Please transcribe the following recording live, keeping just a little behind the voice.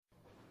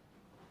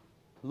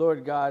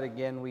Lord God,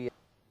 again, we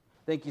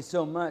thank you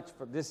so much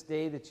for this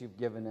day that you've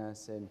given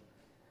us. And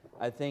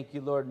I thank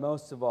you, Lord,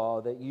 most of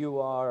all, that you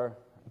are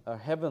our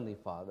Heavenly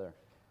Father,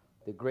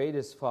 the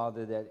greatest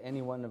Father that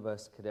any one of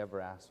us could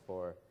ever ask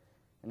for.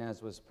 And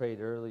as was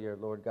prayed earlier,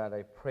 Lord God,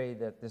 I pray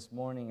that this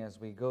morning as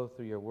we go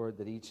through your word,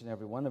 that each and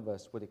every one of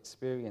us would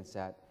experience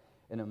that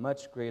in a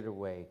much greater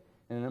way,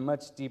 and in a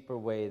much deeper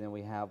way than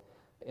we have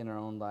in our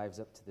own lives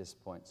up to this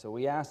point. So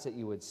we ask that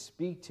you would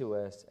speak to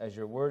us as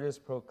your word is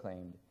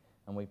proclaimed.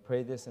 And we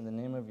pray this in the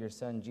name of your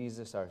Son,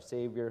 Jesus, our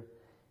Savior.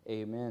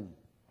 Amen.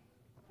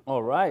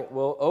 All right,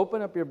 well,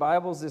 open up your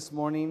Bibles this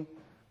morning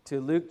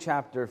to Luke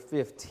chapter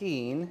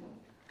 15.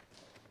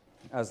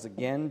 As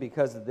again,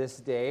 because of this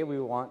day, we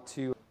want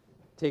to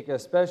take a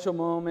special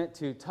moment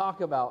to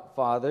talk about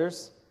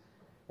fathers.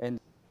 And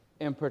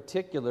in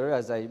particular,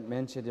 as I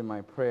mentioned in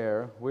my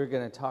prayer, we're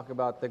going to talk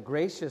about the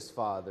gracious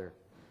Father.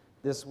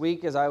 This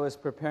week, as I was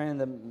preparing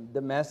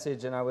the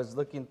message and I was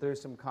looking through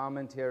some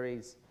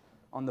commentaries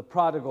on the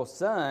prodigal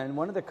son,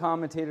 one of the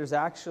commentators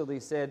actually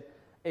said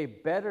a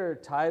better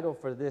title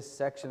for this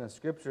section of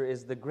Scripture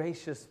is the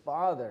gracious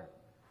Father.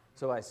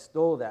 So I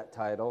stole that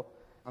title.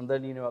 I'm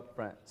letting you know up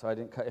front. So I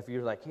didn't. If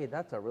you're like, hey,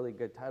 that's a really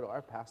good title.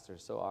 Our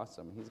pastor's so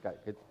awesome. He's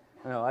got good.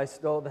 No, I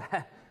stole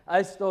that.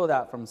 I stole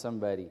that from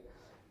somebody.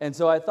 And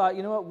so I thought,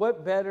 you know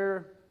what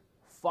better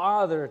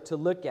Father to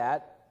look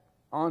at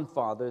on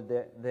Father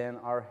than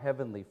our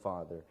Heavenly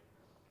Father.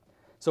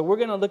 So we're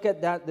going to look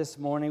at that this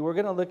morning. We're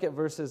going to look at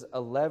verses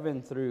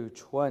 11 through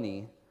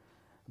 20.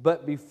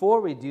 But before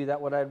we do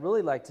that, what I'd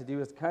really like to do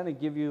is kind of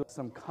give you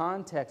some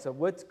context of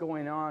what's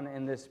going on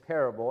in this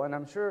parable. And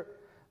I'm sure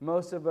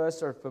most of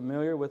us are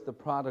familiar with the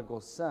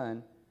prodigal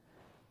son.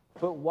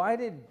 But why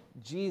did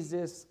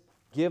Jesus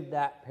give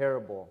that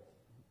parable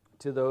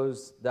to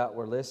those that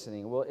were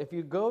listening? Well, if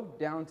you go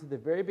down to the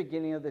very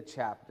beginning of the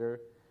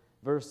chapter,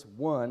 verse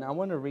 1, I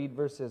want to read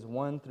verses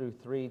 1 through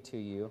 3 to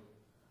you.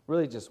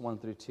 Really just 1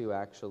 through 2,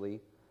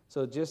 actually.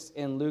 So just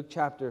in Luke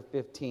chapter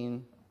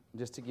 15,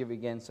 just to give you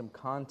again some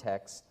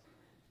context.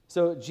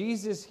 So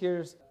Jesus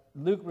hears,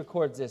 Luke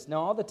records this.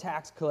 Now all the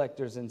tax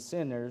collectors and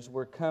sinners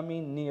were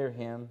coming near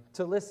him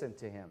to listen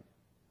to him.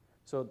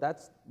 So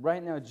that's,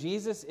 right now,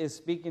 Jesus is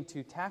speaking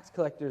to tax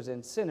collectors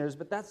and sinners,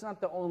 but that's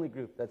not the only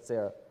group that's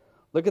there.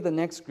 Look at the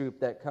next group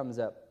that comes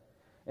up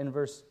in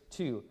verse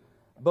 2.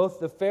 Both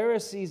the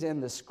Pharisees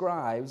and the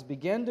scribes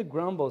began to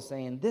grumble,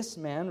 saying, "This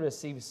man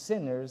receives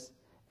sinners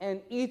and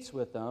eats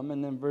with them."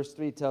 And then verse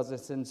 3 tells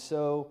us, and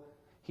so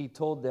he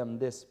told them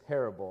this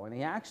parable. And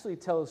he actually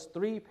tells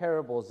 3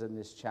 parables in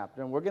this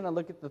chapter, and we're going to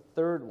look at the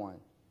third one.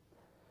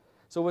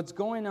 So what's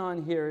going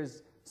on here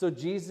is, so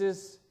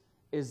Jesus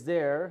is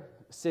there,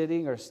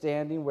 sitting or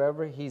standing,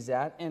 wherever he's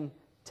at, and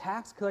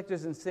tax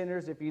collectors and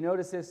sinners, if you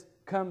notice this,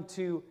 come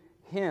to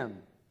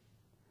him.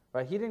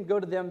 Right? He didn't go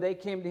to them, they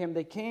came to him.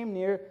 They came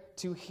near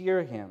to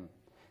hear him.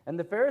 And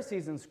the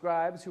Pharisees and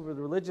scribes, who were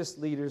the religious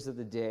leaders of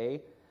the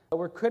day,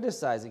 were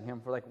criticizing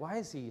him for, like, why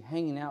is he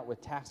hanging out with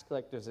tax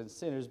collectors and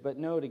sinners? But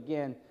note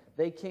again,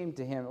 they came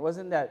to him. It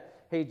wasn't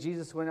that, hey,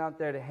 Jesus went out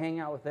there to hang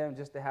out with them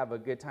just to have a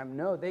good time.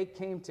 No, they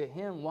came to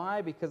him.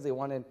 Why? Because they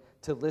wanted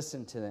to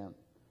listen to them.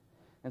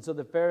 And so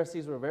the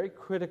Pharisees were very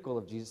critical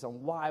of Jesus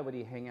on why would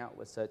he hang out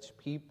with such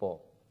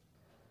people.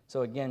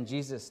 So again,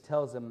 Jesus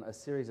tells them a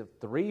series of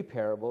 3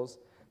 parables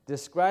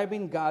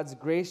describing God's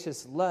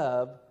gracious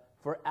love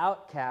for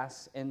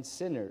outcasts and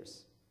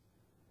sinners.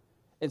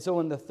 And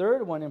so in the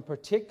third one in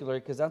particular,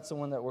 because that's the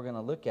one that we're going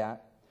to look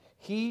at,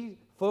 he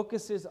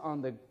focuses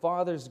on the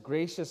Father's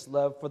gracious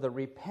love for the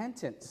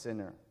repentant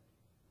sinner,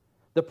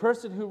 the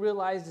person who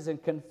realizes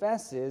and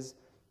confesses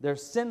their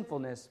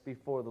sinfulness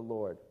before the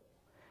Lord.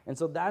 And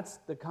so that's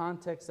the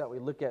context that we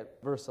look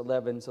at verse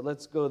 11. So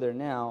let's go there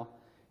now.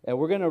 And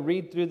we're going to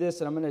read through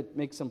this, and I'm going to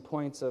make some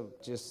points of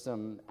just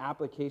some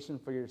application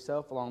for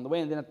yourself along the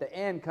way. And then at the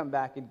end, come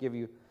back and give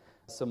you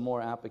some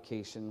more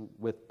application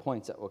with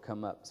points that will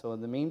come up. So in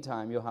the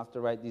meantime, you'll have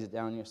to write these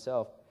down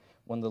yourself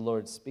when the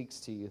Lord speaks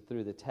to you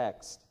through the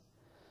text.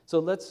 So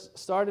let's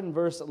start in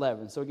verse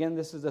 11. So again,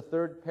 this is the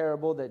third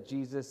parable that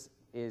Jesus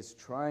is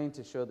trying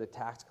to show the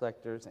tax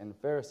collectors and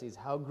Pharisees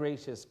how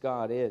gracious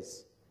God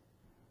is.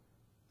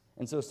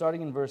 And so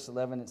starting in verse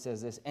 11, it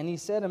says this, "And he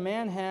said, a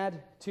man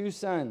had 2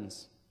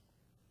 sons.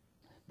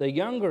 The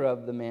younger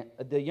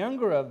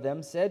of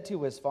them said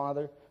to his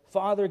father,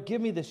 'Father, give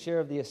me the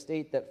share of the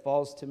estate that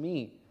falls to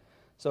me.'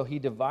 So he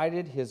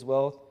divided his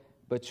wealth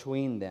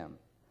between them."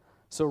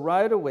 So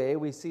right away,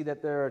 we see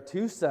that there are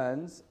 2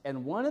 sons,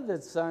 and one of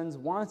the sons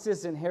wants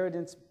his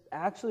inheritance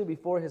actually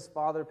before his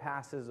father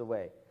passes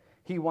away.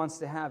 He wants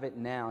to have it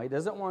now. He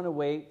doesn't want to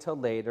wait till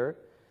later,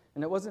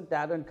 and it wasn't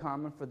that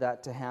uncommon for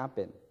that to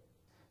happen,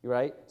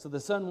 right? So the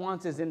son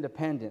wants his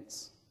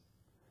independence.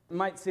 It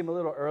might seem a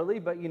little early,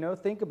 but,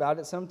 think about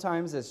it.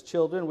 Sometimes as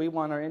children, we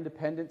want our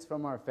independence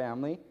from our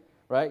family,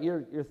 right?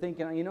 You're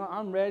thinking,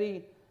 I'm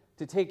ready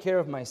to take care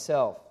of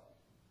myself.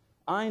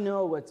 I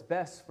know what's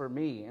best for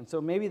me. And so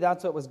maybe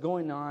that's what was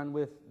going on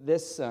with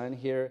this son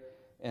here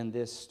in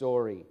this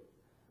story.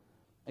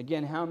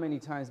 Again, how many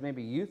times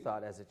maybe you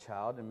thought as a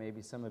child, and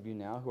maybe some of you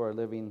now who are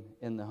living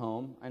in the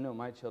home, I know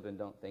my children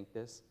don't think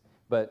this,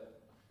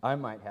 but I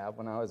might have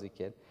when I was a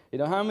kid.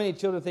 How many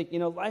children think,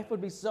 life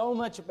would be so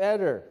much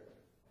better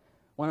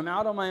when I'm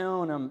out on my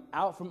own, I'm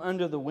out from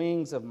under the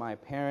wings of my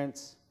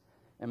parents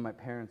and my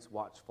parents'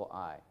 watchful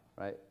eye,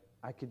 right?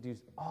 I could do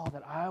all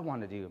that I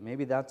want to do.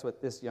 Maybe that's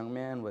what this young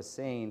man was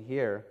saying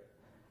here.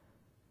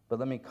 But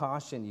let me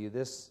caution you,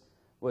 this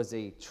was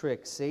a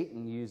trick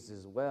Satan used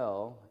as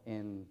well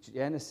in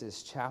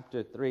Genesis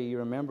chapter 3. You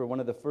remember one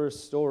of the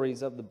first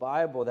stories of the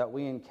Bible that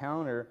we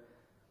encounter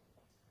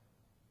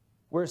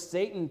where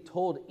Satan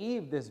told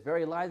Eve this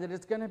very lie that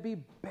it's going to be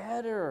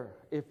better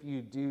if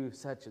you do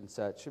such and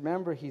such.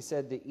 Remember, he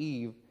said to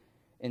Eve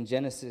in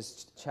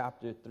Genesis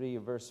chapter 3,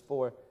 verse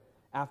 4,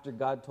 after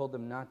God told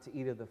them not to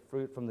eat of the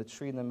fruit from the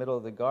tree in the middle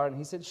of the garden,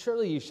 he said,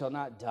 surely you shall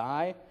not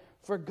die,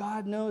 for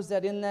God knows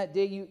that in that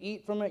day you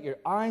eat from it, your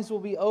eyes will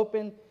be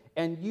open,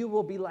 and you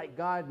will be like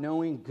God,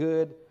 knowing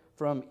good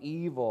from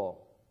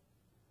evil.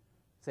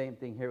 Same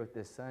thing here with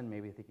this son.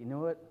 Maybe think, you know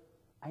what?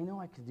 I know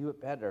I could do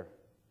it better.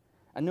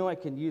 I know I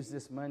can use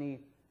this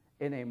money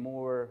in a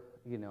more,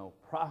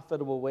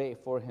 profitable way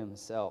for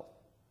himself.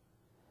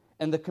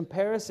 And the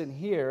comparison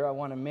here I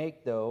want to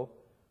make, though,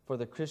 for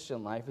the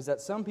Christian life is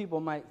that some people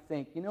might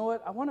think, you know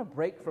what? I want to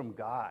break from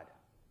God.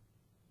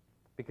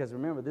 Because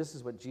remember, this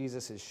is what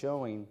Jesus is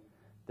showing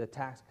the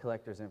tax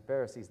collectors and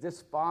Pharisees.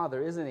 This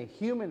Father isn't a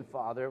human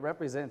Father. It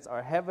represents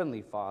our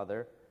Heavenly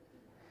Father.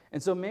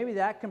 And so maybe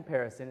that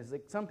comparison is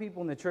like some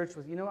people in the church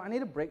was, I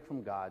need a break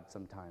from God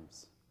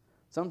sometimes.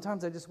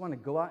 Sometimes I just want to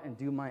go out and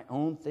do my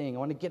own thing. I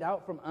want to get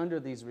out from under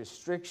these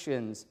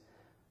restrictions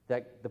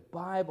that the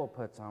Bible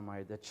puts on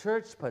me, the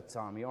church puts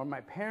on me, or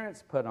my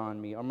parents put on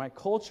me, or my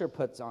culture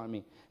puts on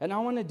me. And I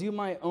want to do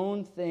my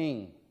own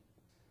thing.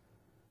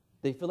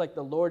 They feel like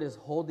the Lord is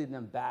holding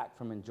them back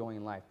from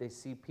enjoying life. They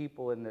see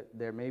people in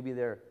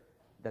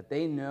that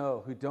they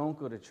know who don't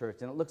go to church,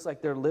 and it looks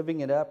like they're living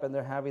it up and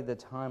they're having the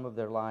time of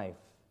their life.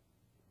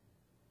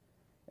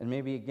 And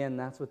maybe, again,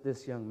 that's what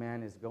this young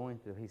man is going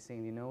through. He's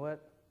saying, you know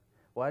what?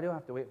 Why do I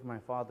have to wait for my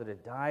father to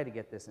die to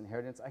get this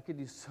inheritance? I could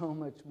do so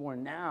much more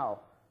now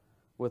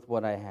with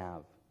what I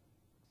have.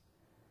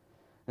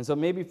 And so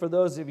maybe for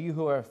those of you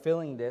who are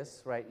feeling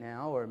this right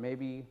now, or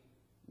maybe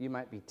you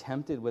might be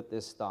tempted with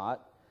this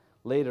thought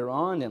later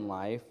on in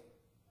life,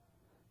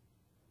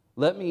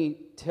 let me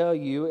tell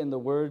you in the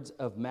words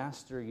of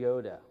Master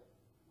Yoda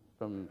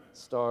from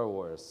Star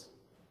Wars.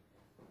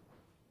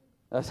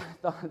 As I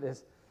thought of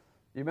this,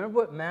 you remember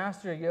what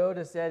Master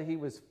Yoda said? He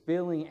was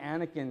feeling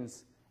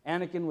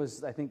Anakin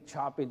was, I think,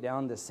 chopping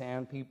down the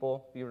sand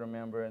people, if you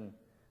remember, and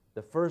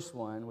the first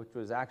one, which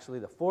was actually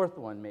the fourth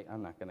one,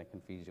 I'm not going to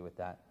confuse you with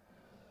that.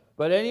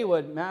 But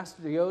anyway,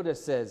 Master Yoda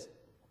says,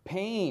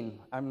 pain.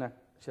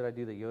 Should I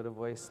do the Yoda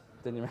voice?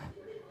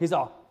 He's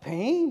all,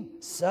 pain,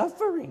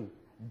 suffering,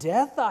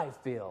 death I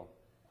feel.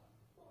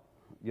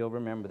 You'll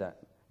remember that.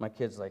 My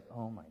kid's like,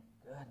 oh my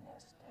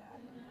goodness,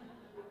 Dad.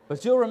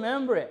 But you'll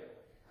remember it.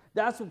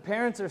 That's what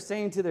parents are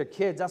saying to their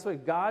kids. That's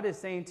what God is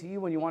saying to you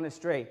when you want to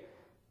stray.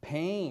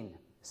 Pain,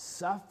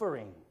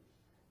 suffering,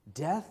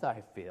 death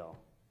I feel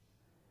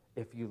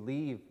if you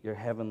leave your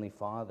Heavenly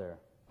Father.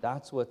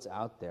 That's what's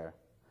out there.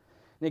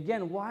 And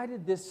again, why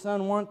did this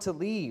son want to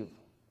leave?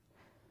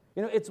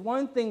 It's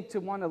one thing to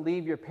want to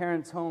leave your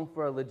parents' home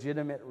for a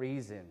legitimate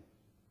reason.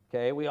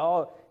 Okay, we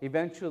all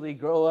eventually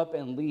grow up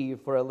and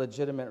leave for a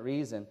legitimate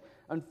reason.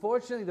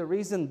 Unfortunately, the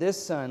reason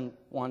this son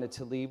wanted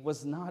to leave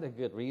was not a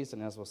good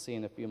reason, as we'll see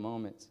in a few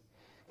moments.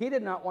 He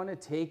did not want to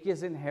take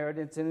his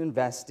inheritance and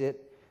invest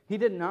it. He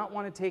did not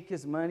want to take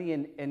his money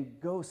and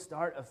go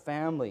start a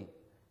family.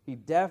 He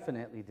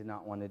definitely did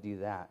not want to do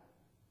that.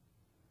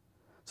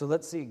 So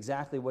let's see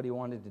exactly what he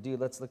wanted to do.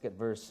 Let's look at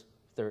verse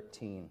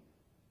 13.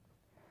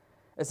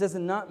 It says,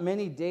 and not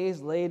many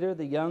days later,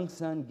 the young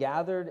son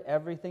gathered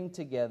everything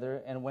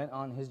together and went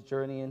on his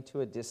journey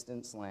into a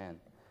distant land.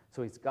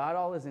 So he's got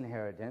all his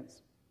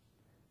inheritance.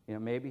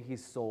 Maybe he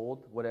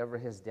sold whatever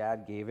his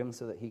dad gave him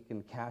so that he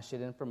can cash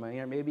it in for money,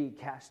 or maybe he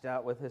cashed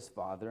out with his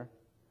father.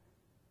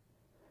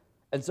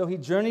 And so he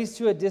journeys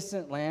to a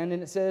distant land,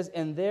 and it says,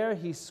 and there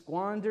he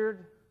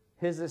squandered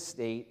his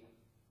estate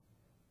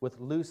with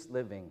loose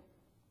living.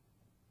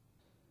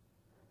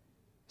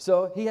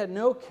 So he had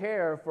no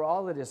care for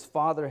all that his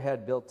father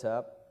had built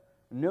up,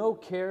 no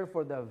care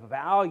for the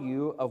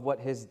value of what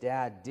his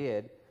dad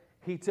did.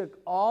 He took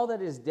all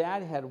that his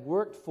dad had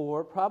worked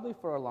for, probably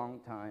for a long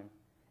time,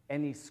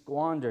 and he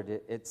squandered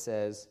it, it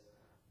says,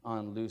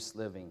 on loose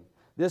living.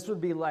 This would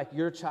be like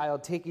your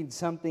child taking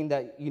something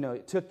that,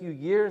 it took you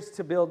years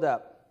to build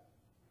up,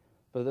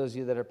 for those of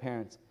you that are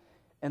parents.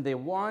 And they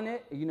want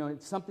it,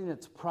 it's something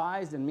that's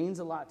prized and means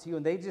a lot to you,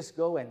 and they just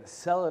go and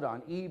sell it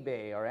on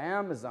eBay or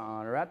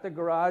Amazon or at the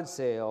garage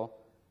sale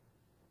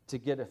to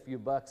get a few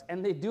bucks.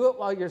 And they do it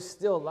while you're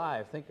still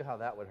alive. Think of how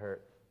that would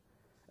hurt.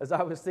 As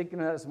I was thinking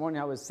of that this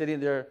morning, I was sitting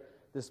there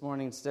this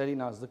morning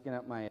studying, I was looking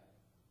at my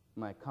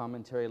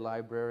commentary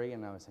library,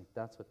 and I was like,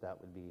 that's what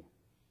that would be.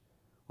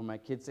 When my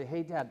kids say,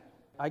 hey, Dad,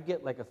 I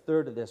get like a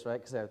third of this, right,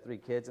 because I have 3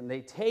 kids, and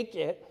they take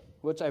it,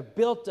 which I've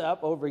built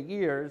up over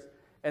years,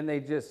 and they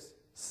just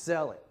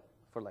sell it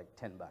for like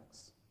 $10.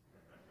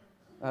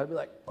 I'd be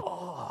like,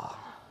 oh,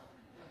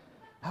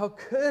 how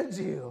could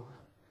you?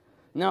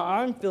 Now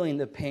I'm feeling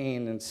the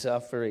pain and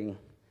suffering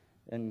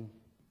and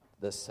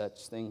the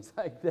such things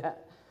like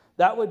that.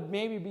 That would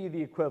maybe be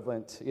the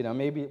equivalent,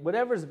 maybe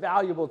whatever's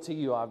valuable to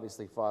you,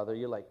 obviously, Father.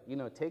 You're like,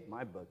 take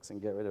my books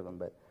and get rid of them.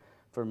 But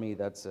for me,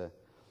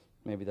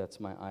 maybe that's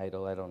my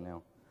idol. I don't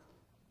know.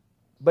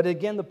 But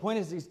again, the point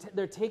is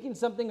they're taking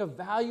something of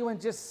value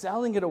and just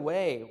selling it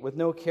away with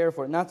no care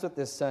for it. And that's what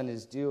this son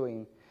is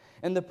doing.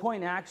 And the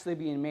point actually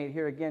being made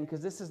here again,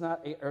 because this is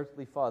not an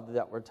earthly father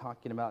that we're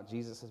talking about.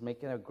 Jesus is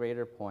making a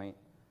greater point.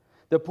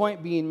 The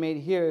point being made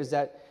here is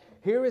that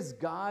here is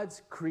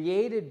God's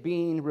created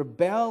being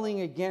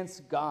rebelling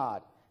against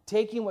God,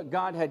 taking what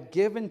God had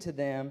given to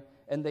them,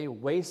 and they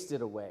waste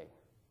it away.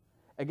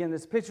 Again,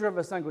 this picture of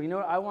a son going,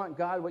 I want,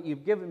 God, what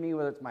you've given me,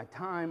 whether it's my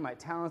time, my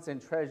talents,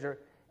 and treasure,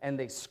 and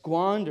they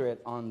squander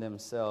it on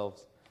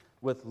themselves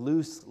with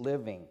loose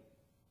living.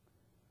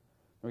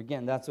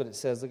 Again, that's what it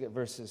says. Look at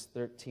verses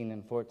 13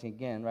 and 14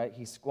 again, right?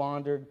 He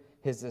squandered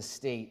his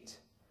estate.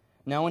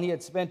 Now when he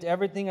had spent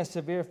everything, a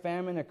severe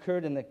famine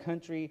occurred in the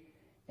country,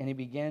 and he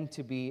began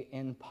to be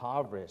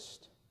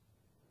impoverished.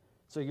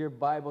 So your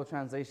Bible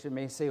translation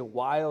may say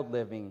wild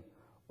living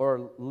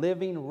or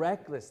living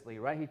recklessly,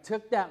 right? He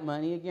took that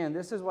money. Again,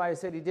 this is why I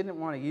said he didn't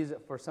want to use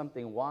it for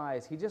something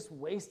wise. He just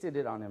wasted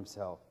it on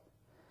himself.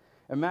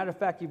 As a matter of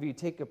fact, if you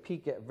take a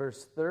peek at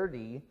verse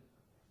 30,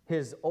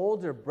 his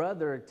older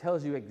brother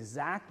tells you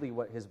exactly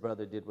what his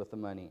brother did with the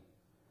money.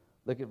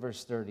 Look at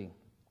verse 30.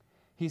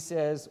 He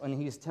says, when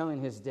he's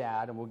telling his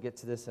dad, and we'll get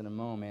to this in a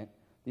moment,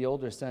 the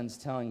older son's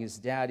telling his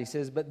dad, he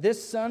says, but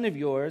this son of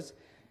yours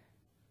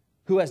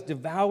who has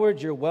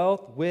devoured your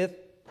wealth with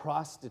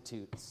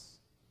prostitutes.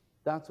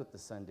 That's what the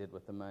son did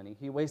with the money.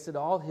 He wasted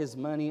all his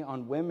money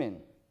on women,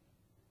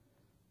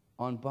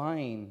 on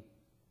buying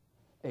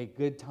a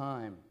good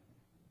time.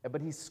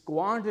 But he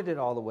squandered it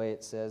all away,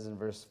 it says in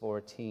verse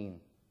 14.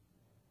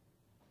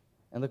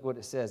 And look what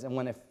it says. And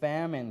when a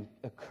famine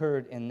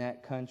occurred in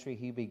that country,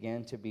 he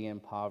began to be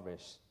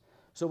impoverished.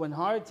 So when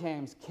hard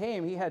times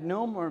came, he had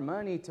no more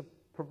money to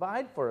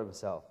provide for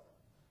himself.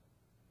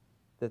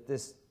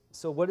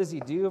 So what does he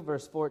do?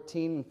 Verse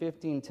 14 and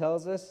 15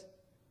 tells us.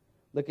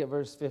 Look at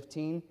verse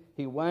 15.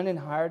 He went and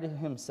hired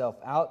himself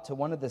out to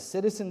one of the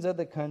citizens of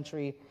the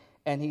country,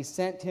 and he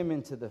sent him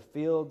into the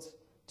fields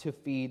to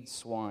feed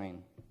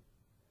swine.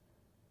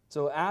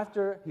 So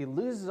after he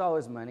loses all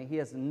his money, he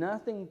has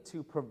nothing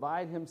to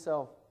provide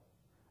himself,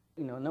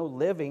 no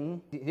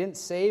living. He didn't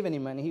save any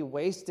money. He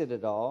wasted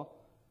it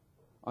all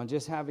on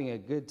just having a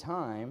good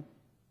time.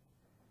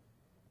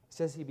 It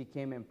says he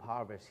became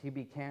impoverished. He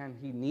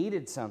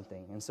needed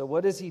something. And so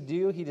what does he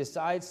do? He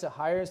decides to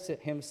hire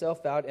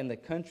himself out in the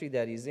country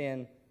that he's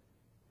in,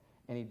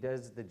 and he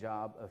does the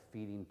job of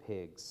feeding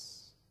pigs.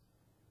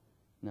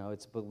 Now,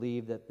 it's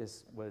believed that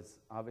this was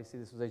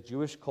a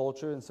Jewish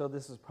culture, and so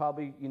this is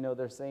probably,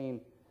 they're saying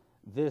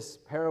this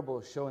parable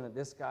is showing that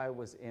this guy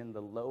was in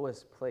the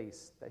lowest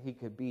place that he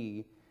could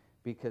be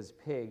because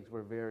pigs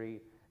were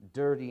very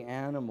dirty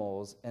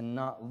animals and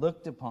not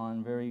looked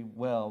upon very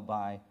well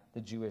by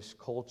the Jewish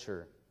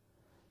culture.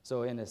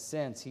 So in a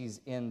sense,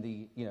 he's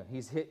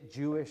he's hit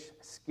Jewish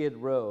skid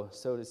row,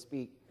 so to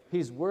speak.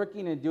 He's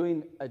working and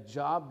doing a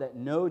job that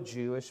no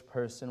Jewish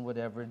person would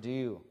ever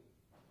do.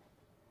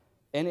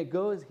 And he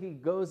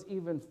goes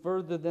even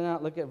further than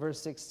that. Look at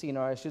verse 16,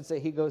 or I should say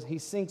he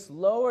sinks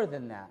lower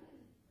than that.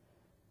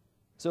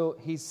 So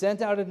he's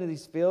sent out into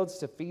these fields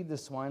to feed the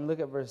swine.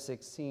 Look at verse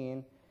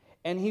 16.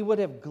 And he would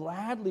have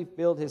gladly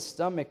filled his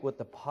stomach with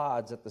the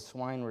pods that the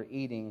swine were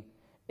eating,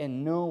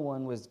 and no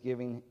one was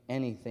giving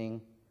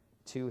anything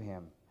to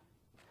him.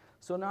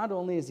 So not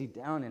only is he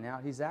down and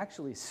out, he's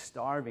actually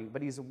starving,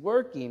 but he's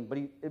working, but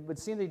it would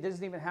seem that he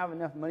doesn't even have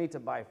enough money to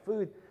buy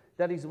food,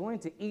 that he's willing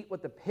to eat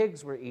what the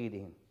pigs were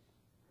eating.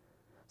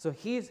 So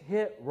he's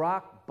hit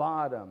rock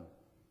bottom.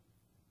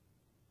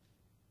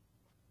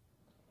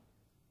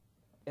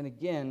 And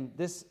again,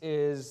 this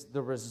is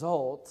the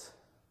result,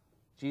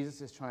 Jesus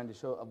is trying to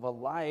show, of a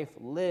life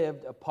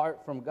lived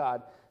apart from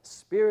God.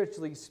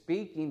 Spiritually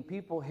speaking,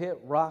 people hit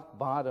rock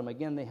bottom.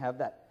 Again, they have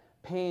that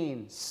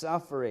pain,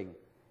 suffering,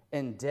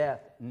 and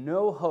death,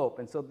 no hope.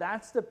 And so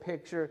that's the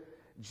picture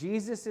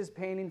Jesus is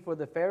painting for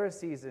the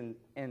Pharisees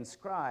and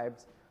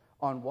scribes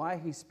on why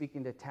he's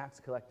speaking to tax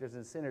collectors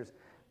and sinners.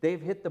 They've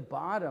hit the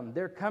bottom.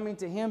 They're coming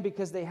to him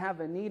because they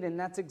have a need, and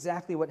that's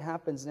exactly what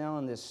happens now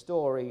in this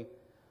story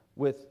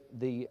with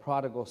the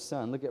prodigal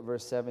son. Look at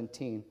verse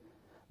 17.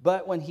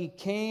 But when he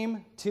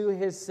came to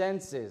his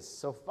senses,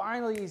 so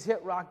finally he's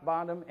hit rock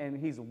bottom and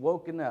he's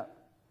woken up.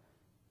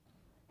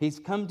 He's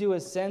come to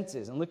his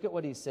senses, and look at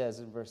what he says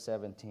in verse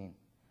 17.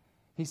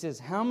 He says,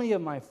 how many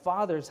of my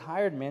father's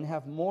hired men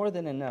have more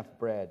than enough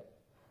bread?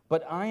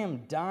 But I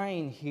am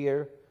dying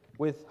here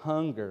with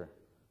hunger.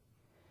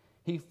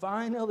 He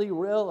finally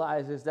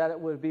realizes that it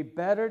would be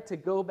better to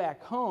go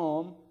back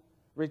home,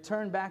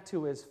 return back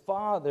to his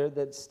father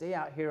than stay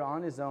out here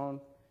on his own,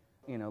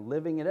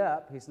 living it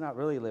up. He's not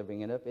really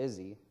living it up, is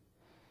he?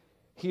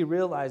 He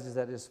realizes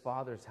that his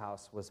father's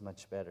house was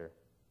much better.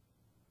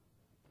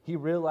 He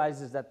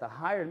realizes that the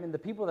hired men, the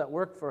people that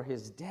work for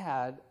his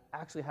dad,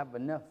 actually have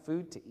enough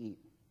food to eat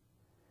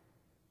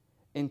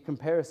in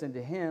comparison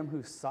to him,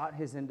 who sought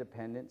his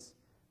independence,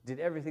 did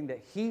everything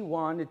that he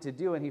wanted to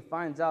do, and he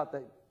finds out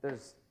that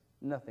there's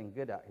nothing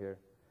good out here,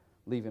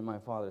 leaving my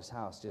father's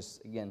house,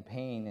 just, again,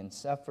 pain and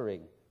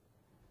suffering.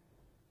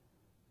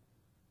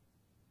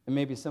 And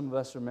maybe some of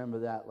us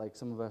remember that, like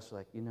some of us are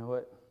like, you know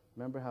what,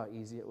 remember how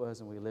easy it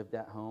was when we lived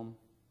at home?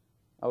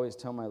 I always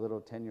tell my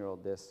little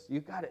 10-year-old this,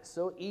 you got it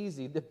so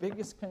easy. The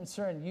biggest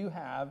concern you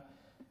have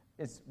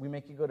is we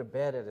make you go to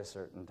bed at a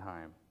certain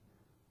time.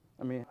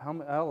 I mean,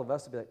 all of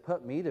us would be like,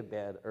 put me to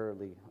bed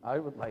early. I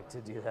would like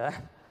to do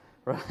that,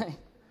 right?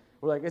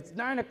 We're like, it's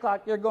 9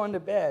 o'clock, you're going to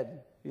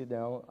bed.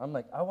 I'm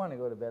like, I want to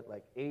go to bed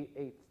like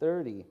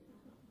 8:30.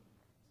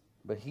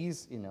 But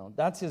he's,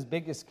 that's his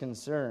biggest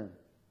concern.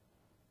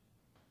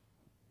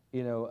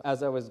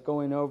 As I was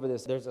going over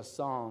this, there's a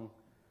song.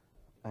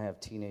 I have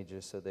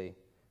teenagers, so they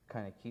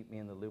kind of keep me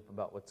in the loop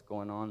about what's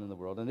going on in the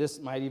world. And this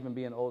might even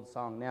be an old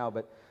song now,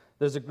 but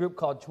there's a group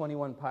called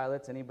 21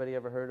 Pilots. Anybody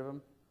ever heard of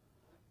them?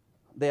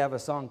 They have a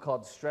song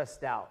called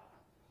Stressed Out.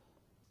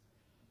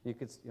 You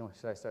could,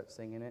 should I start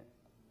singing it?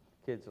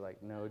 Kids are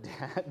like, no,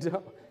 Dad,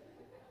 don't.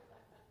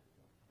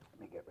 Let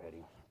me get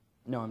ready.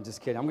 No, I'm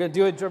just kidding. I'm going to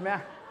do a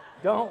dramatic,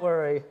 don't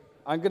worry.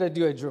 I'm going to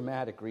do a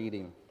dramatic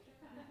reading.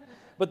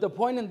 But the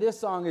point in this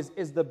song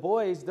is the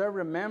boys, they're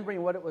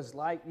remembering what it was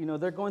like.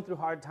 They're going through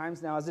hard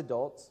times now as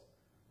adults.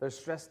 They're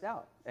stressed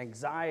out,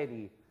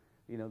 anxiety,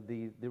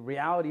 the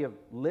reality of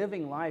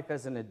living life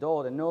as an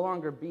adult and no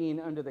longer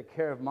being under the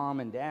care of mom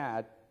and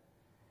dad.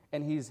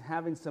 And he's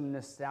having some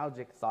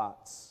nostalgic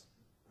thoughts,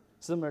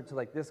 similar to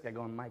like this guy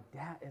going, my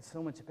dad, it's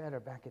so much better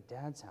back at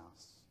Dad's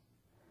house.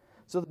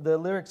 So the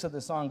lyrics of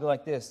the song go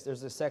like this.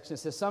 There's a section that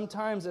says,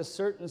 sometimes a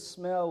certain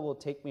smell will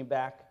take me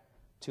back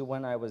to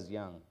when I was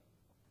young.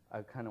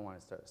 I kind of want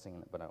to start singing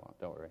it, but I won't,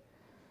 don't worry.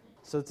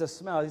 So it's a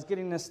smell. He's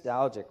getting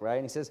nostalgic, right?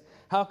 And he says,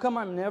 how come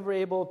I'm never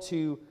able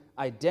to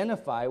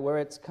identify where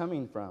it's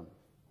coming from?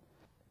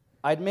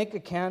 I'd make a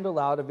candle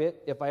out of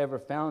it if I ever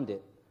found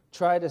it.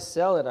 Tried to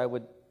sell it, I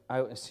would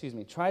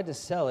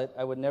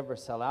never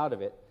sell out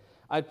of it.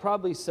 I'd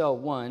probably sell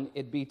one.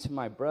 It'd be to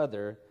my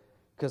brother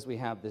because we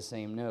have the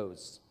same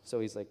nose. So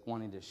he's like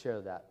wanting to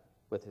share that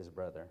with his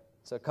brother.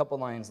 So a couple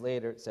lines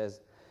later it says,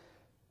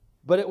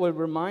 but it would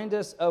remind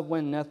us of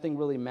when nothing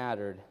really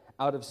mattered.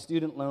 Out of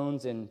student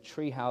loans and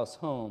treehouse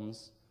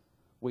homes,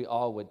 we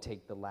all would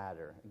take the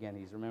ladder. Again,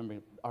 he's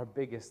remembering our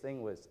biggest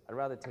thing was, I'd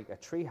rather take a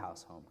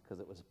treehouse home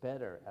because it was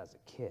better as a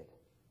kid.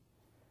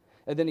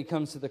 And then he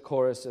comes to the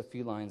chorus a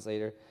few lines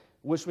later.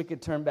 Wish we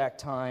could turn back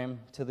time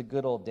to the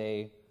good old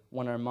day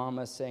when our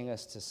mama sang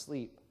us to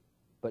sleep,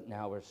 but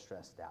now we're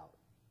stressed out.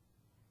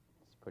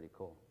 It's pretty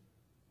cool.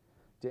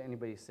 Did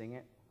anybody sing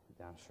it?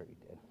 Yeah, I'm sure you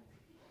did.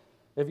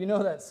 If you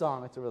know that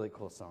song, it's a really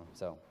cool song.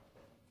 So,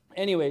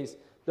 anyways,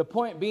 the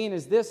point being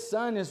is this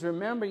son is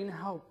remembering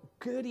how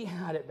good he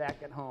had it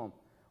back at home.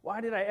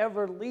 Why did I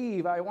ever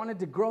leave? I wanted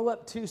to grow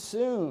up too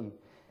soon.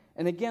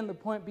 And again, the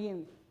point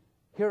being,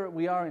 here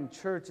we are in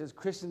church as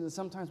Christians, and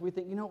sometimes we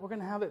think, we're going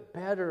to have it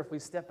better if we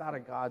step out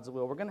of God's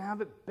will. We're going to have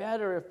it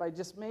better if I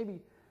just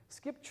maybe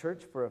skip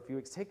church for a few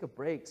weeks, take a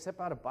break, step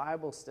out of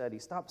Bible study,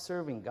 stop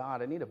serving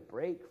God. I need a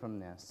break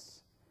from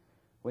this.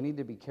 We need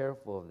to be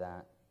careful of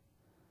that.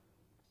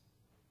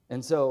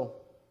 And so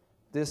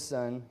this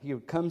son, he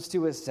comes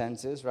to his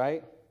senses,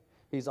 right?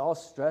 He's all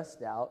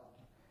stressed out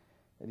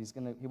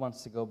that he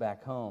wants to go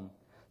back home.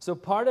 So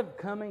part of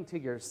coming to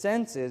your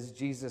senses,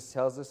 Jesus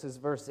tells us, is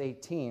verse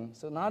 18.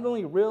 So not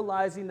only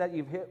realizing that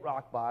you've hit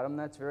rock bottom,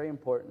 that's very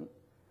important.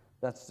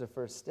 That's the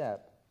first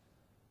step.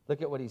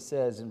 Look at what he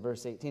says in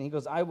verse 18. He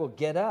goes, I will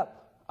get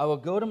up. I will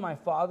go to my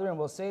father and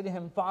will say to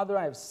him, Father,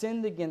 I have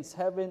sinned against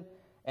heaven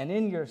and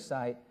in your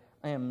sight.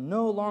 I am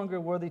no longer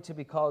worthy to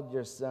be called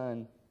your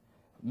son.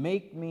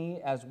 Make me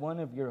as one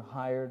of your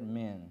hired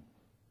men.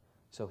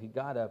 So he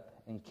got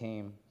up and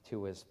came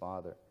to his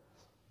father.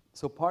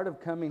 So part of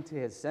coming to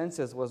his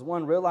senses was,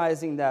 one,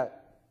 realizing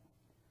that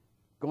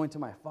going to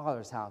my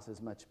father's house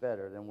is much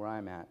better than where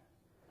I'm at.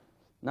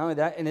 Not only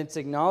that, and it's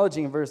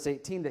acknowledging in verse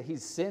 18 that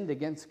he's sinned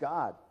against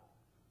God.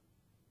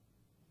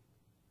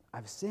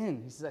 I've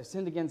sinned. He says, I've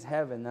sinned against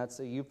heaven. That's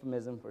a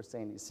euphemism for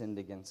saying he sinned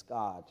against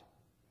God.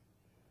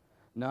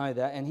 Not only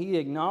that, and he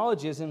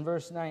acknowledges in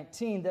verse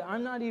 19 that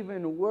I'm not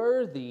even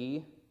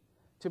worthy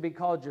to be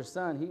called your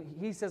son.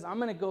 He says, I'm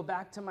going to go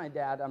back to my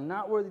dad. I'm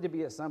not worthy to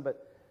be a son,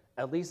 but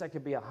at least I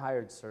could be a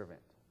hired servant.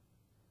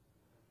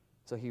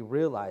 So he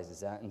realizes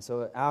that. And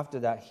so after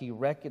that, he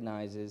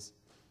recognizes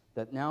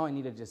that now I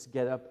need to just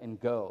get up and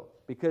go.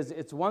 Because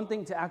it's one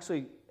thing to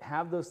actually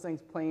have those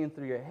things playing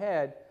through your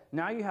head.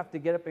 Now you have to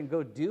get up and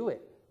go do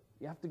it.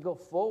 You have to go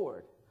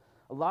forward.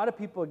 A lot of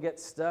people get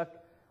stuck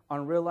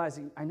on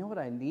realizing, I know what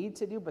I need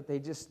to do, but they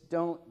just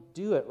don't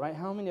do it, right?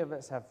 How many of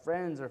us have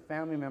friends or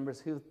family members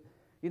who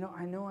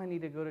I know I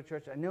need to go to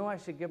church. I know I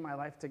should give my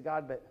life to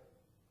God, but,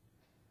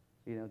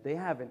 they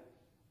haven't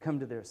come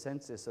to their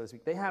senses, so to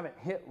speak. They haven't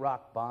hit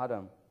rock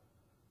bottom.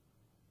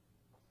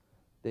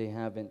 They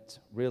haven't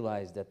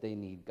realized that they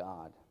need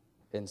God.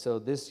 And so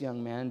this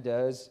young man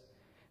does.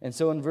 And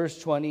so in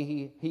verse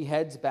 20, he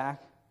heads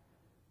back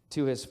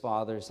to his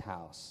father's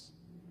house.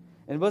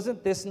 And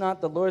wasn't this not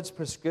the Lord's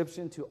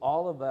prescription to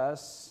all of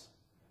us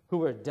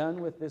who are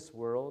done with this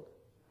world?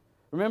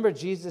 Remember,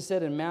 Jesus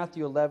said in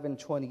Matthew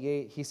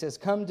 11:28, he says,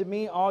 "Come to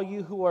me, all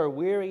you who are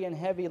weary and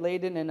heavy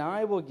laden, and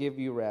I will give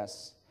you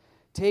rest.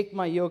 Take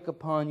my yoke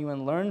upon you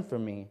and learn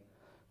from me,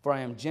 for I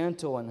am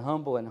gentle and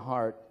humble in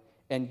heart,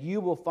 and you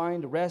will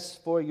find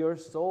rest for your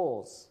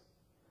souls.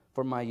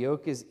 For my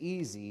yoke is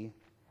easy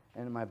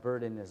and my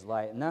burden is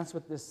light." And that's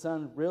what this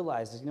son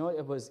realizes.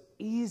 It was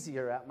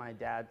easier at my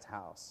dad's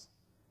house.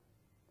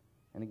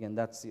 And again,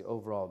 that's the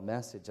overall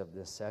message of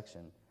this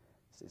section.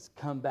 It says,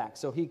 come back.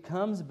 So he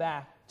comes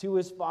back to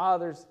his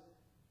father's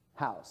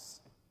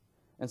house.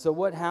 And so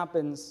what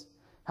happens?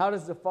 How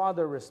does the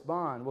father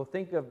respond? Well,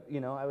 think of,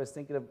 I was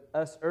thinking of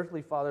us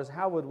earthly fathers.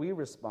 How would we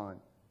respond?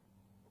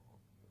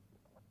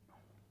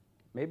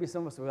 Maybe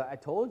some of us would go, "I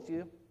told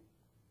you.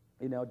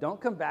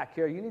 Don't come back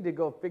here. You need to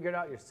go figure it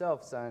out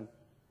yourself, son."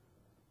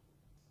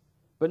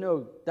 But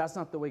no, that's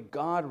not the way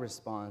God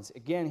responds.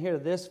 Again, here,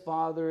 this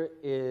father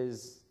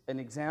is an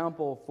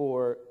example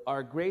for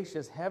our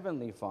gracious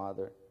heavenly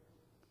Father.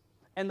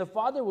 And the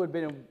father would have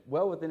been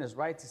well within his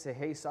right to say,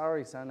 "Hey,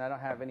 sorry, son, I don't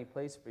have any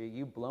place for you.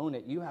 You've blown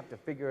it. You have to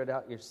figure it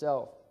out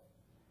yourself."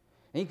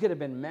 And he could have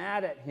been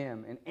mad at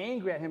him and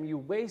angry at him. "You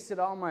wasted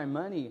all my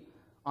money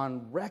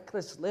on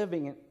reckless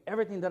living and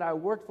everything that I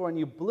worked for, and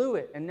you blew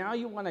it, and now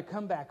you want to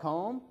come back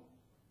home?"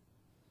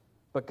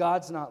 But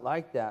God's not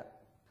like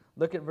that.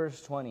 Look at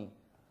verse 20.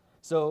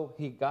 So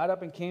he got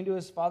up and came to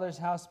his father's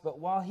house, but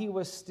while he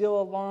was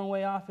still a long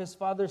way off, his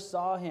father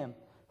saw him,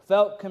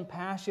 felt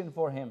compassion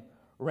for him,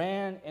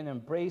 ran and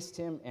embraced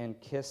him and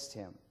kissed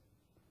him.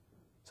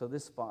 So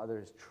this father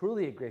is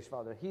truly a gracious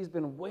father. He's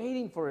been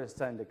waiting for his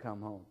son to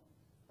come home.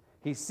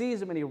 He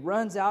sees him and he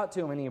runs out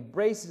to him and he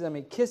embraces him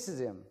and kisses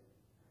him.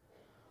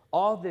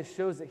 All this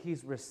shows that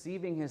he's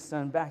receiving his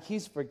son back.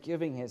 He's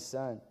forgiving his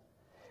son.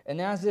 And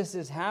as this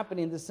is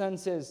happening, the son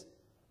says,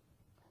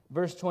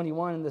 verse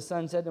 21, and the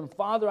son said to him,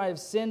 "Father, I have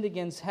sinned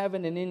against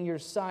heaven and in your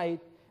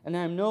sight, and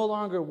I am no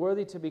longer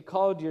worthy to be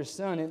called your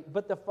son."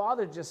 But the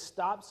father just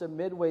stops him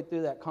midway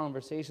through that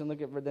conversation.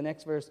 Look at the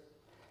next verse.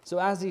 So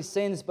as he's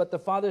saying this, but the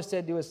father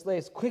said to his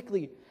slaves,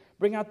 "Quickly,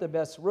 bring out the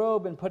best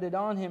robe and put it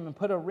on him, and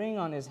put a ring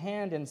on his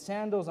hand and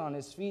sandals on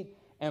his feet,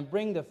 and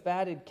bring the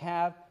fatted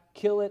calf,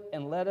 kill it,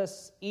 and let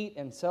us eat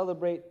and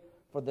celebrate.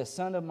 For the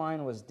son of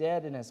mine was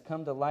dead and has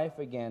come to life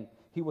again.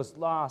 He was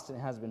lost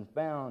and has been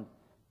found."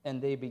 And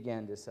they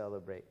began to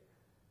celebrate.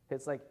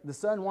 It's like the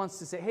son wants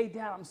to say, "Hey,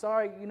 Dad, I'm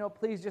sorry.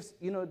 Please just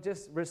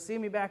receive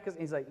me back." And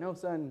he's like, "No,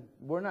 son,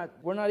 we're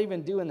not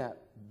even doing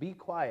that. Be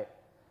quiet.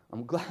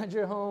 I'm glad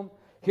you're home.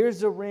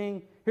 Here's a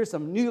ring. Here's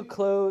some new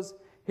clothes.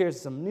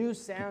 Here's some new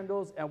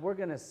sandals, and we're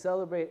going to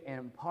celebrate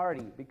and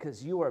party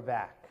because you are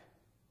back."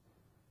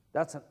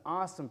 That's an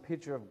awesome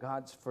picture of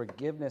God's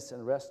forgiveness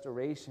and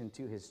restoration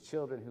to his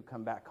children who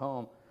come back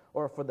home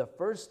or for the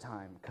first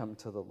time come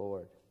to the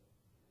Lord.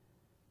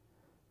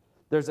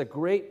 There's a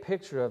great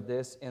picture of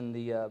this in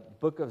the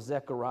book of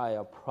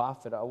Zechariah,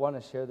 prophet. I want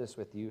to share this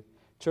with you.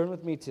 Turn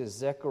with me to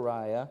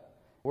Zechariah.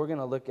 We're going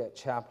to look at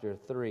chapter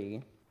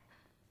 3.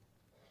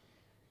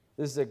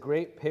 This is a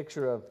great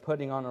picture of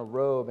putting on a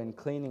robe and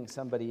cleaning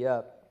somebody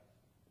up.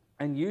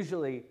 And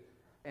usually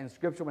in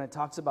Scripture, when it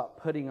talks about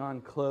putting on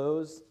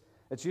clothes,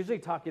 it's usually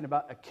talking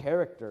about a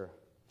character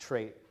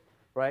trait,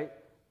 right?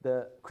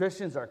 The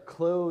Christians are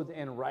clothed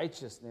in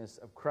righteousness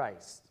of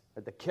Christ.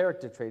 But the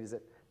character trait is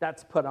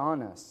that's put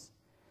on us.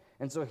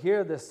 And so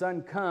here the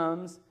son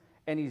comes,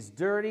 and he's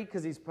dirty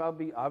because he's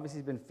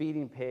obviously been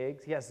feeding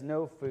pigs. He has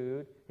no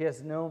food. He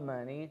has no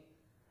money.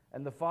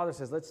 And the father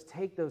says, "Let's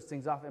take those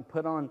things off and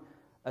put on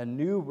a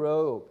new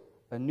robe,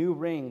 a new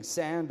ring,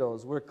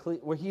 sandals, where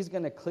he's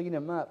going to clean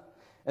him up."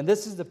 And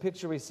this is the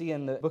picture we see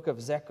in the book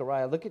of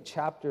Zechariah. Look at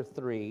chapter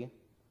 3.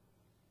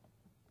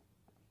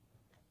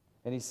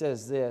 And he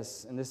says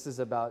this, and this is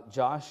about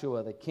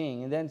Joshua the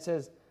king. And then it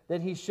says,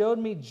 "Then he showed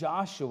me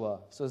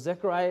Joshua." So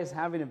Zechariah is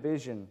having a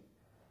vision.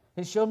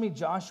 "He showed me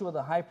Joshua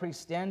the high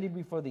priest standing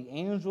before the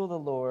angel of the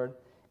Lord,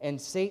 and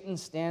Satan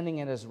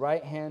standing at his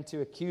right hand to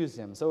accuse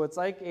him." So it's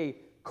like a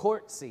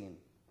court scene.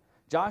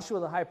 Joshua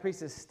the high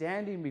priest is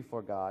standing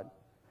before God,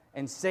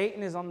 and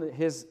Satan is on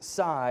his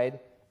side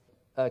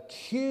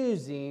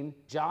accusing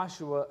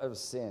Joshua of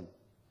sin.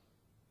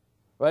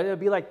 Right? It'll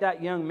be like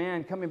that young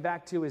man coming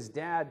back to his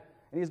dad,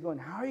 and he's going,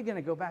 "How are you going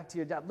to go back to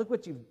your dad? Look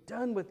what you've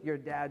done with your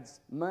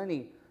dad's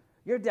money.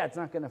 Your dad's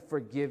not going to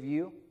forgive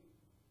you."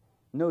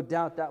 No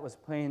doubt that was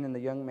playing in the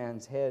young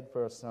man's head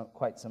for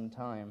quite some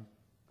time.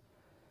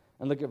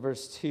 And look at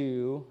verse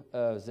 2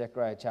 of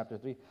Zechariah chapter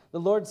 3. "The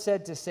Lord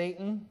said to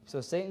Satan,"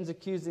 so Satan's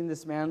accusing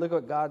this man. Look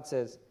what God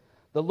says.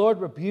 "The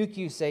Lord rebuke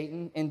you,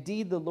 Satan.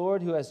 Indeed, the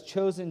Lord who has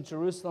chosen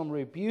Jerusalem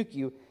rebuke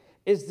you.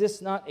 Is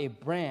this not a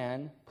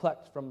brand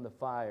plucked from the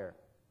fire?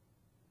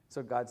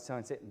 So God's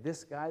telling Satan,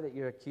 this guy that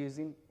you're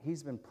accusing,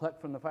 he's been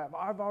plucked from the fire.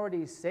 I've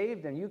already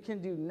saved him. You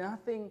can do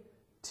nothing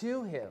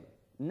to him.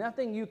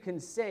 Nothing you can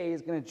say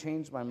is going to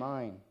change my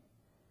mind.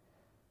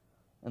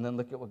 And then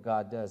look at what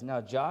God does. Now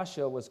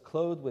Joshua was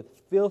clothed with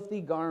filthy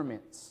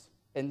garments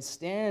and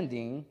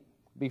standing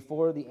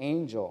before the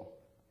angel.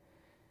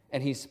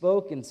 And he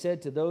spoke and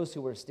said to those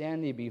who were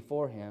standing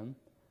before him,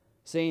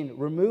 saying,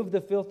 remove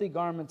the filthy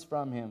garments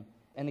from him.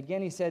 And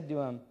again he said to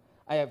him,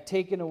 I have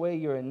taken away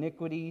your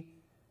iniquity,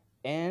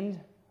 and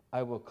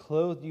I will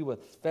clothe you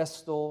with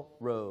festal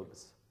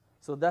robes.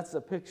 So that's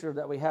the picture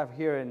that we have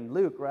here in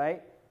Luke,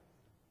 right?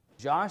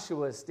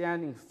 Joshua is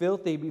standing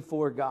filthy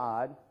before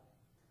God,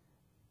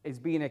 is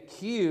being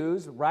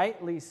accused,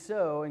 rightly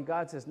so, and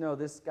God says, no,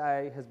 this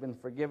guy has been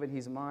forgiven,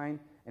 he's mine,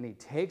 and he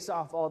takes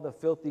off all the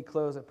filthy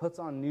clothes and puts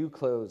on new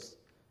clothes,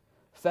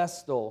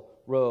 festal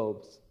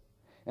robes.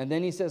 And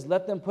then he says,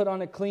 let them put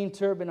on a clean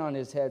turban on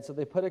his head. So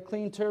they put a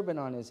clean turban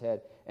on his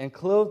head and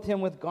clothed him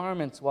with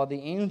garments while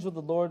the angel of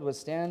the Lord was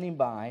standing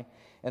by.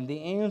 And the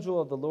angel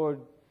of the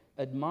Lord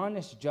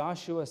admonished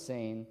Joshua,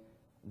 saying,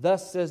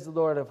 thus says the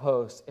Lord of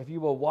hosts, if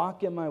you will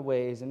walk in my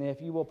ways, and if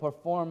you will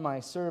perform my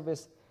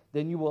service,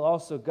 then you will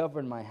also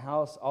govern my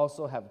house,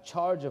 also have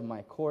charge of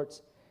my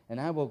courts, and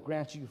I will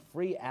grant you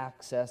free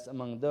access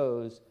among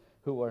those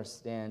who are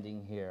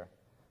standing here.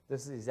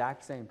 This is the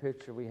exact same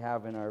picture we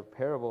have in our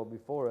parable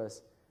before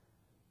us.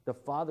 The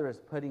father is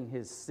putting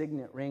his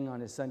signet ring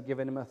on his son,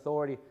 giving him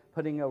authority,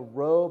 putting a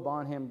robe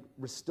on him,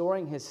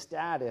 restoring his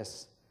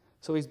status.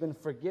 So he's been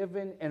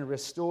forgiven and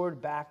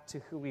restored back to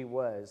who he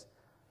was.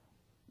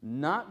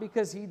 Not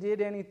because he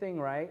did anything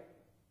right?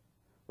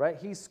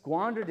 He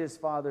squandered his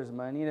father's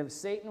money, and if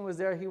Satan was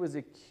there, he was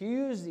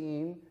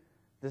accusing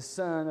the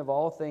son of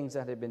all things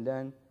that had been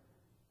done.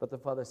 But the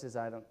father says,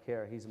 I don't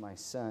care. He's my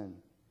son.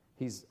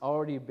 He's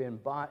already been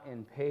bought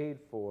and paid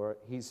for.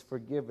 He's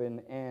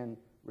forgiven and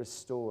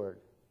restored.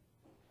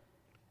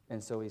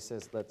 And so he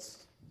says,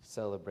 let's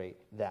celebrate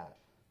that.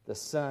 The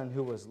son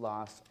who was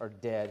lost or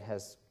dead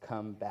has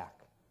come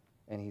back,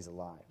 and he's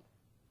alive.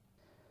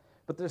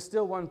 But there's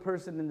still one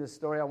person in this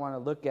story I want to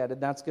look at,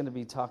 and that's going to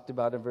be talked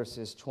about in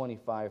verses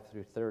 25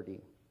 through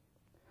 30.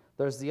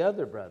 There's the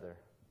other brother.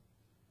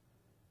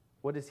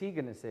 What is he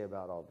going to say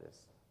about all this?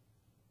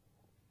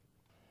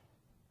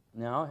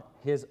 Now,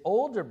 his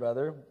older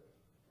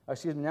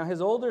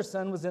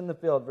son was in the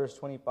field, verse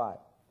 25.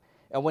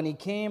 And when he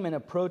came and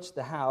approached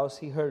the house,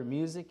 he heard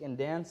music and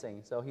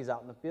dancing. So he's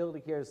out in the field,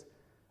 he hears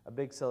a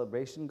big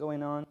celebration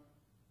going on.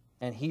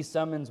 And he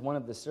summons one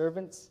of the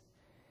servants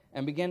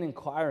and began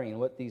inquiring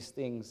what these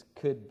things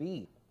could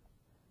be.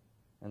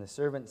 And the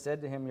servant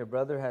said to him, your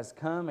brother has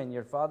come, and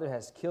your father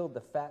has killed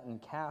the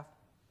fattened calf,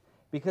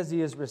 because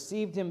he has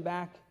received him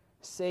back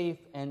safe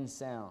and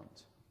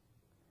sound.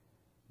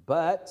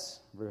 But,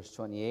 verse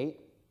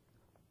 28,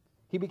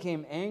 he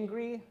became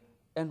angry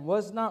and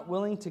was not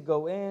willing to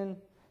go in,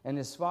 and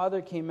his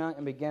father came out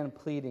and began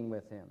pleading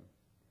with him.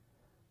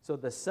 So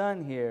the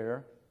son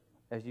here,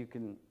 as you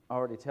can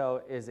already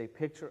tell, is a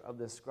picture of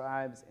the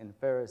scribes and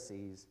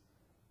Pharisees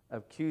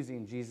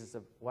accusing Jesus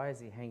of why is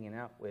he hanging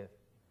out with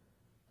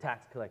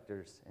tax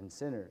collectors and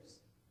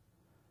sinners.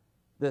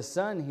 The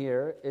son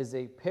here is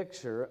a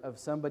picture of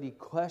somebody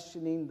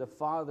questioning the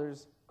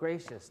father's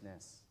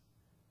graciousness.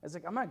 It's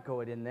like, I'm not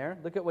going in there.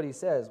 Look at what he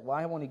says.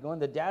 Why won't he go in?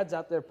 The dad's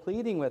out there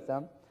pleading with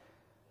them.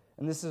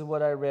 And this is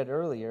what I read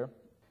earlier.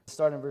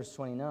 Start in verse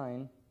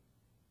 29.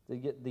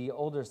 The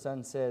older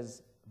son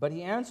says, but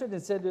he answered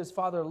and said to his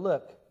father,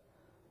 look,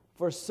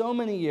 for so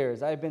many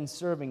years I have been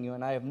serving you,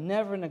 and I have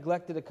never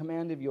neglected a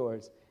command of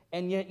yours.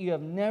 And yet you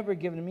have never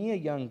given me a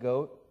young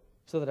goat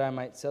so that I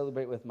might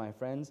celebrate with my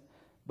friends.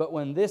 But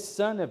when this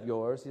son of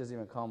yours, he doesn't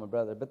even call him a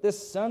brother, but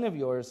this son of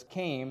yours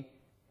came,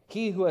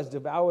 he who has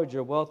devoured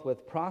your wealth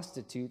with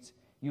prostitutes,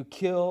 you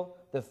kill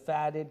the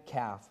fatted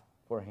calf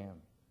for him.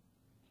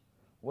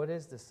 What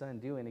is the son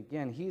doing?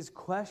 Again, he's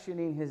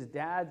questioning his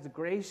dad's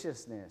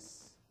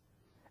graciousness.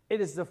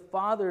 It is the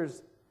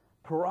father's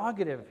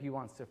prerogative if he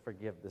wants to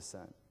forgive the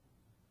son.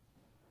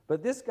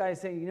 But this guy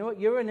is saying, you know what,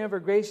 you were never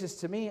gracious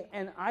to me,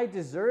 and I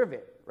deserve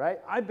it, right?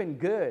 I've been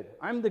good.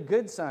 I'm the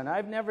good son.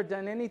 I've never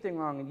done anything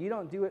wrong, and you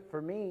don't do it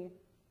for me.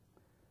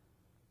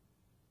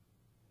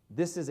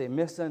 This is a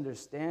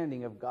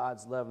misunderstanding of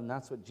God's love, and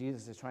that's what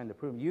Jesus is trying to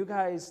prove. You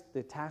guys,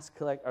 the tax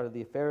collectors, or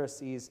the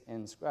Pharisees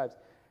and scribes,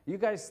 you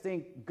guys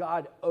think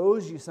God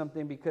owes you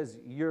something because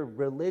you're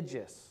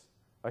religious,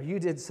 or you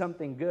did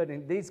something good,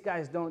 and these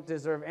guys don't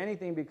deserve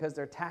anything because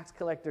they're tax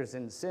collectors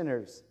and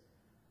sinners.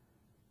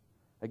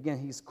 Again,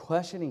 he's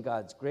questioning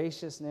God's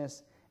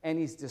graciousness, and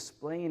he's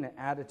displaying an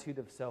attitude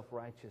of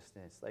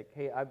self-righteousness. Like,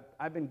 hey,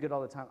 I've been good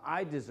all the time.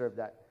 I deserve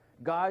that.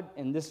 God,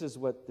 and this is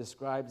what the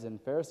scribes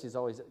and Pharisees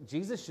always,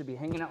 Jesus should be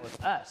hanging out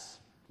with us.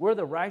 We're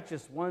the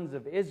righteous ones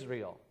of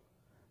Israel,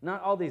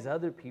 not all these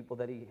other people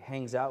that he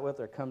hangs out with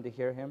or come to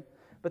hear him.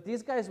 But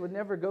these guys would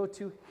never go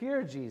to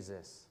hear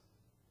Jesus.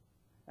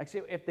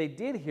 Actually, if they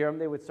did hear him,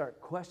 they would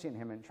start questioning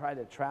him and try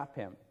to trap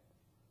him.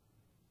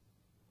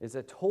 is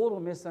a total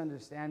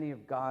misunderstanding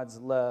of God's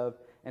love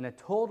and a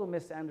total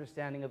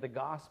misunderstanding of the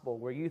gospel,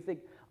 where you think,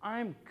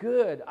 I'm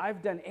good,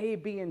 I've done A,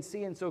 B, and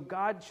C, and so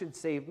God should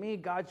save me,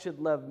 God should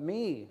love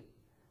me.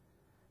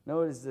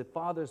 No, it is the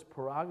Father's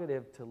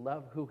prerogative to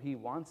love who he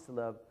wants to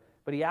love,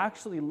 but he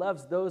actually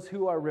loves those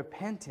who are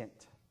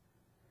repentant.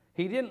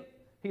 He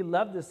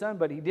loved the Son,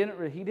 but he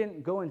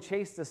didn't go and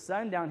chase the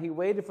Son down. He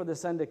waited for the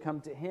Son to come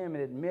to him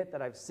and admit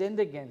that I've sinned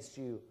against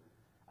you.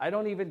 I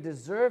don't even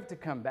deserve to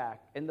come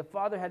back. And the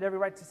Father had every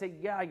right to say,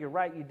 yeah, you're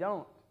right, you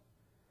don't.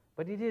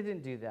 But he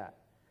didn't do that.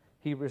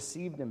 He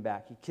received him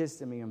back. He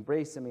kissed him, he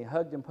embraced him, he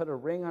hugged him, put a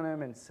ring on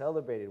him, and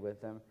celebrated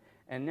with him.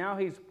 And now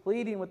he's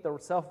pleading with the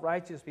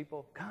self-righteous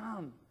people,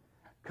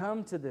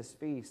 come to this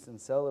feast and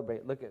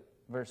celebrate. Look at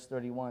verse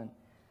 31.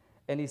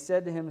 And he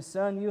said to him,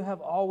 Son, you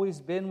have always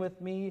been with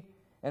me,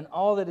 and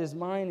all that is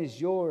mine is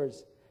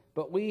yours.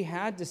 But we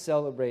had to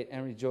celebrate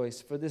and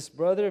rejoice, for this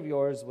brother of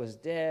yours was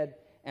dead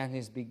and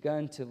has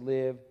begun to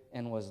live,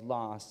 and was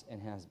lost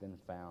and has been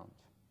found.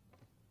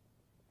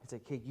 It's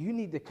like, hey, you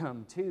need to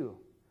come too.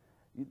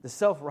 The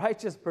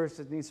self-righteous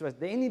person needs to,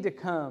 they need to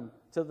come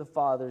to the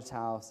Father's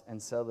house and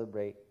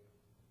celebrate.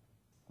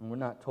 And we're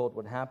not told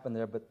what happened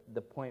there, but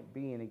the point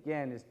being,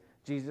 again, is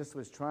Jesus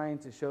was trying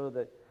to show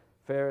the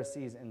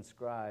Pharisees and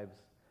scribes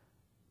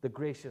the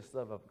gracious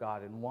love of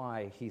God and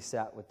why he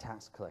sat with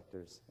tax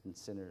collectors and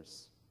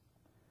sinners.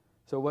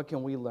 So what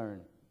can we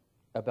learn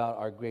about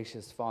our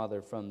gracious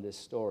Father from this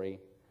story?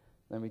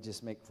 Let me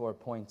just make 4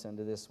 points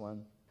under this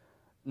one.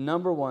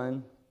 Number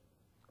one,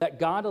 that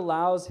God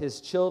allows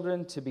his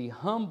children to be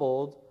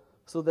humbled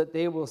so that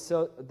they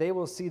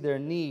will see their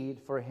need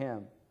for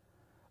him.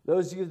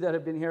 Those of you that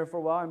have been here for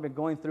a while and been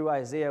going through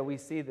Isaiah, we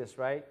see this,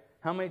 right?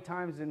 How many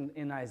times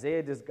in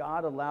Isaiah does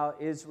God allow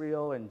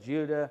Israel and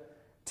Judah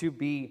to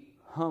be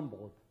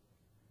humbled?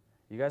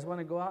 You guys want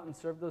to go out and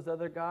serve those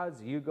other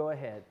gods? You go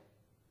ahead.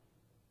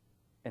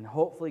 And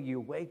hopefully you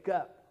wake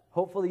up.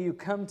 Hopefully you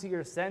come to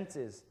your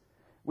senses.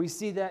 We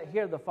see that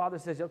here. The Father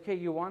says, okay,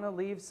 you want to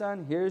leave,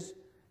 son?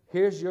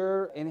 Here's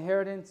your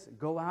inheritance.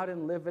 Go out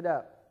and live it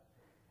up.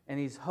 And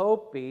he's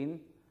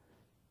hoping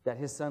that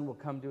his son will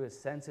come to his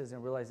senses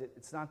and realize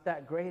it's not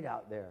that great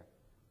out there.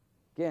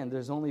 Again,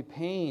 there's only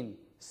pain,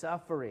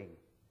 suffering,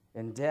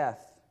 and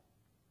death.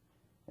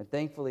 And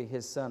thankfully,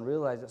 his son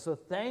realized it. So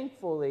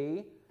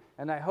thankfully,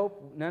 and I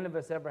hope none of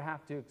us ever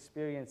have to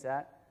experience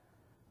that,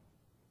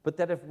 but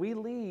that if we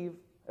leave,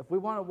 if we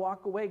want to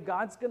walk away,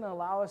 God's going to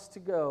allow us to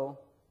go.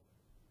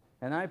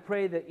 And I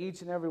pray that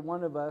each and every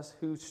one of us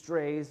who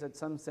strays at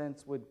some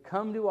sense would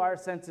come to our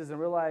senses and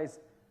realize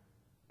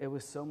it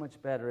was so much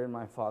better in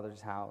my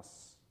Father's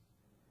house.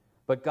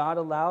 But God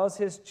allows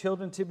his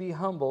children to be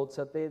humbled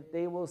so that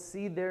they will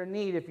see their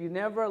need. If you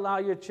never allow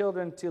your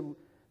children to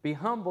be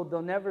humbled,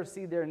 they'll never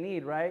see their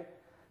need, right?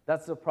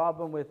 That's the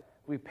problem with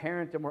we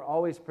parent and we're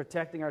always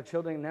protecting our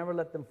children and never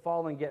let them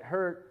fall and get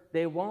hurt.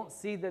 They won't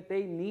see that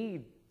they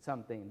need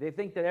something. They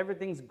think that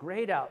everything's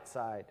great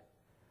outside,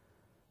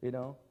 you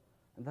know?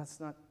 And that's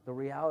not the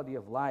reality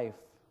of life.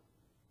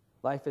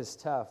 Life is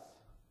tough,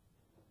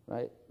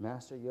 right?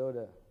 Master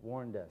Yoda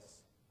warned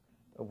us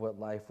of what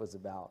life was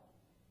about.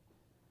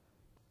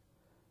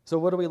 So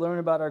what do we learn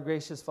about our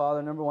gracious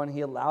Father? Number one,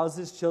 he allows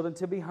his children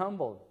to be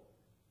humbled.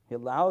 He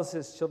allows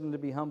his children to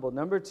be humbled.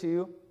 Number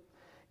two,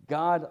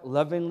 God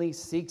lovingly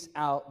seeks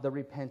out the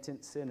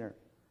repentant sinner.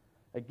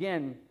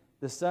 Again,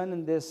 the son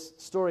in this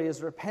story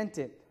is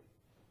repentant.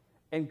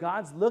 And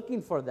God's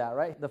looking for that,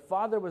 right? The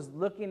father was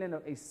looking and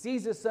he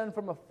sees his son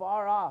from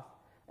afar off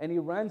and he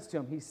runs to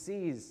him. He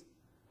sees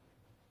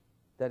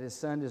that his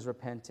son is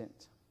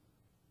repentant.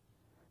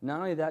 Not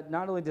only that,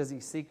 not only does he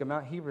seek him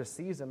out, he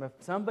receives him. If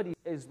somebody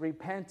is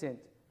repentant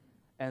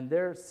and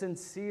they're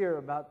sincere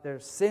about their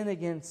sin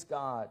against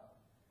God,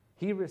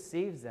 he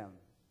receives them.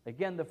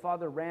 Again, the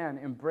father ran,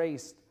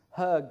 embraced,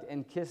 hugged,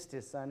 and kissed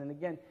his son. And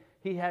again,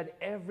 he had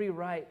every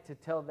right to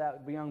tell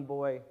that young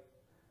boy,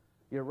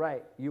 you're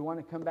right. You want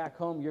to come back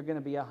home, you're going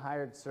to be a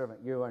hired servant.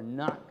 You are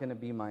not going to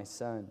be my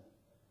son.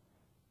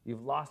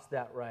 You've lost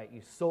that right.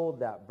 You sold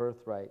that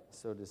birthright,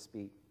 so to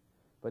speak.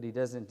 But he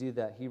doesn't do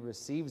that. He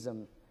receives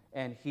him.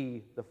 And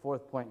he, the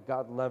fourth point,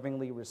 God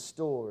lovingly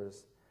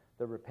restores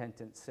the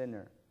repentant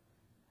sinner.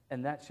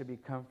 And that should be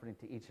comforting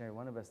to each and every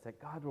one of us,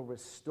 that God will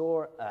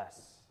restore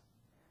us.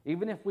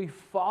 Even if we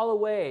fall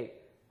away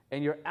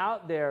and you're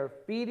out there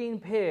feeding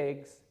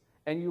pigs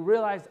and you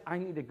realize, I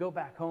need to go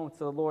back home to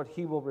the Lord,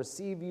 he will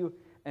receive you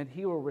and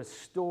he will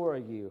restore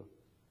you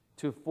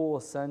to full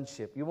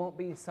sonship. You won't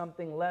be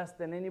something less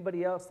than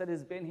anybody else that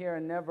has been here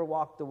and never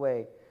walked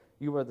away.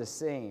 You are the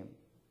same.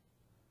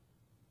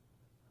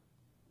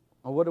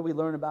 And what do we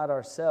learn about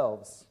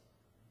ourselves?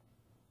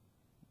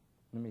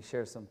 Let me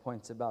share some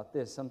points about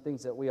this. Some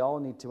things that we all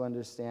need to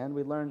understand.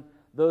 We learn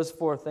those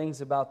 4 things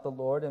about the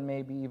Lord and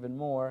maybe even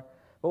more.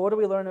 But what do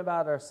we learn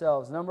about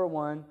ourselves? Number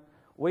one,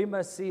 we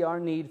must see our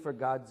need for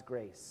God's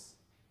grace.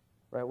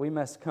 Right? We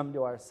must come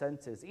to our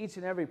senses. Each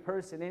and every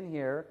person in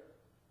here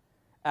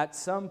at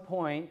some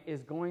point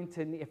is going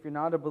to, if you're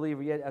not a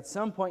believer yet, at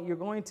some point you're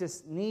going to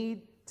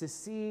need to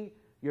see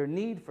your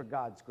need for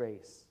God's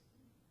grace.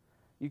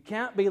 You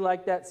can't be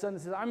like that son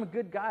that says, I'm a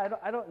good guy.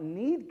 I don't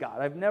need God.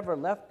 I've never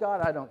left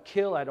God. I don't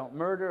kill. I don't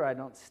murder. I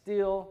don't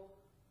steal.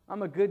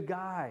 I'm a good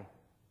guy.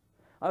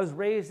 I was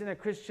raised in a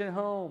Christian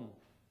home.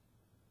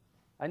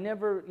 I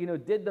never,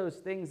 did those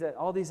things that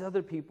all these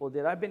other people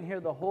did. I've been here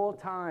the whole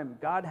time.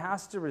 God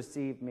has to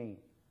receive me.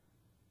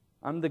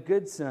 I'm the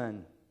good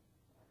son.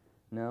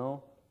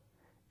 No.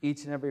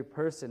 Each and every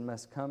person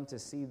must come to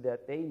see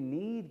that they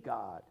need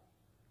God,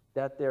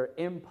 that they're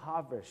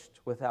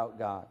impoverished without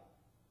God.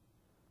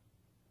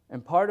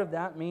 And part of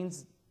that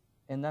means,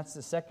 and that's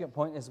the second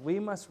point, is we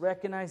must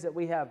recognize that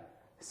we have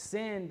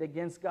sinned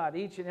against God.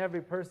 Each and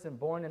every person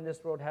born in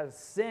this world has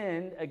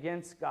sinned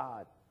against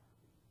God.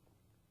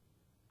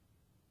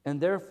 And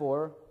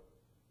therefore,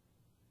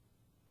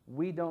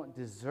 we don't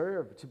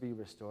deserve to be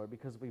restored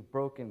because we've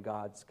broken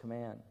God's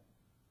command.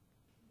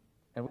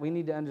 And we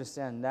need to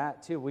understand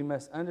that too. We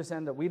must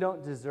understand that we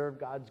don't deserve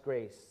God's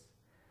grace.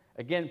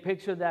 Again,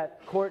 picture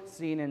that court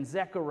scene in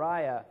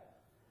Zechariah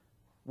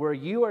where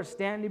you are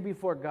standing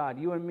before God,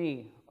 you and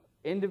me,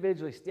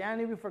 individually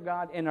standing before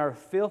God in our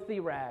filthy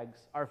rags,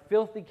 our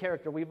filthy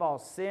character. We've all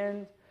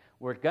sinned.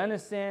 We're going to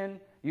sin.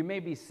 You may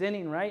be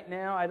sinning right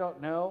now. I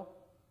don't know.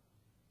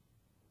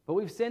 But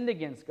we've sinned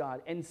against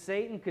God. And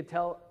Satan could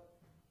tell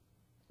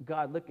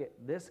God, look at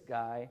this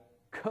guy,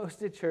 goes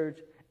to church,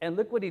 and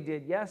look what he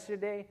did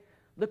yesterday.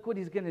 Look what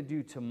he's going to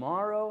do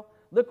tomorrow.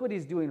 Look what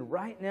he's doing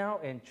right now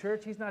in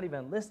church. He's not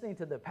even listening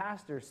to the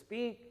pastor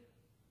speak.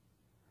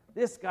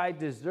 This guy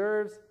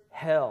deserves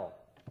hell.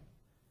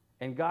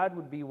 And God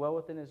would be well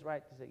within his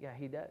right to say, yeah,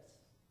 he does.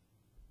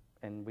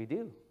 And we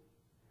do.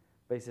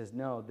 But he says,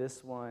 no,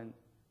 this one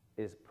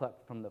is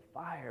plucked from the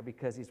fire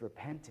because he's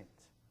repentant.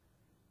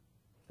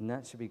 And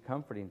that should be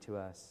comforting to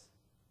us.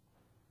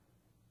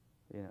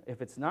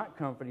 If it's not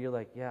comforting, you're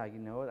like, yeah, you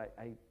know what?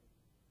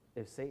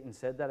 If Satan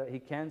said that, he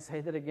can say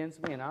that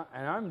against me, and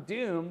I'm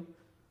doomed.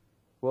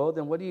 Well,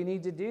 then what do you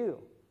need to do?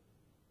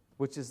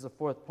 Which is the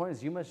fourth point,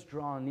 is you must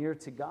draw near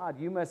to God.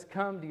 You must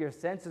come to your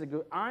senses and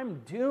go, I'm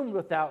doomed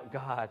without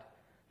God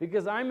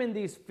because I'm in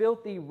these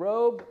filthy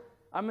robes.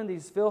 I'm in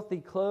these filthy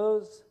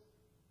clothes.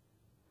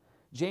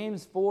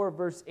 James 4,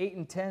 verse 8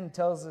 and 10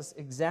 tells us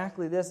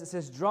exactly this. It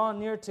says, draw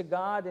near to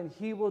God and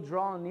he will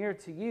draw near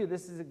to you.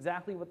 This is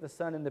exactly what the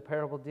son in the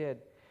parable did.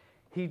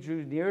 He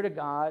drew near to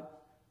God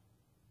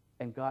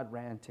and God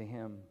ran to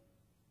him.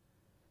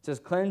 It says,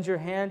 cleanse your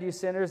hand, you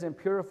sinners, and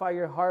purify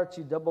your hearts,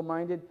 you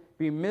double-minded.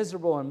 Be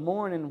miserable and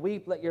mourn and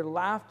weep. Let your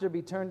laughter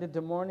be turned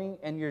into mourning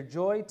and your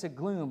joy to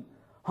gloom.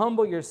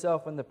 Humble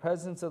yourself in the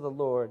presence of the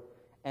Lord,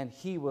 and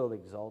he will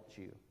exalt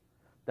you.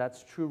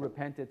 That's true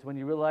repentance. When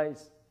you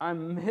realize,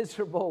 I'm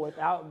miserable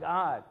without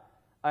God.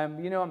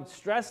 I'm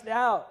stressed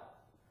out.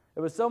 It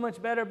was so much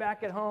better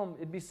back at home.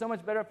 It'd be so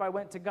much better if I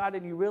went to God,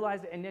 and you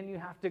realize it, and then you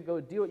have to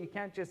go do it. You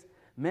can't just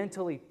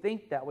mentally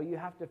think that way. You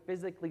have to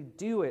physically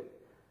do it.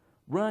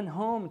 Run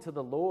home to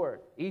the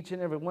Lord. Each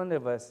and every one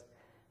of us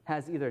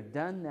has either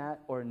done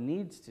that or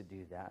needs to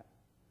do that.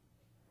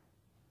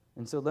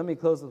 And so let me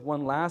close with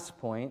one last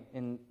point,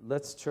 and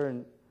let's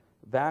turn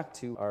back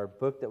to our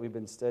book that we've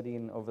been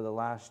studying over the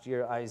last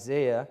year,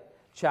 Isaiah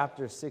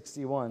chapter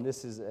 61.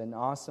 This is an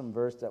awesome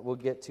verse that we'll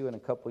get to in a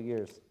couple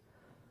years.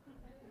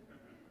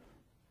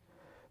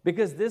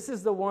 Because this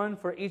is the one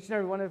for each and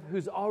every one of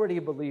who's already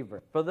a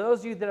believer. For those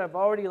of you that have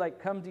already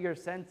come to your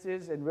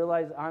senses and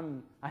realize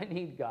I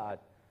need God.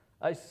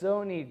 I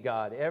so need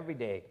God every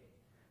day.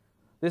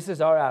 This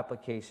is our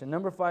application.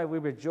 Number 5, we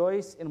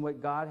rejoice in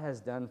what God has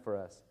done for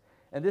us.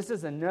 And this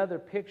is another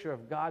picture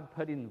of God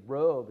putting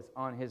robes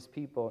on his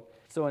people.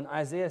 So in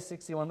Isaiah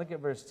 61, look at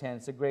verse 10.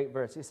 It's a great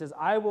verse. He says,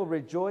 I will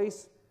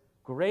rejoice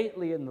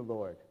greatly in the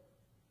Lord.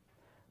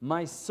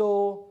 My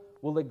soul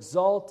will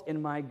exult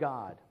in my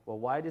God. Well,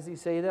 why does he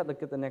say that?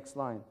 Look at the next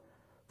line.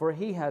 For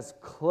he has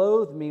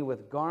clothed me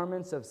with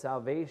garments of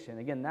salvation.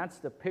 Again, that's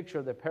the picture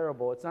of the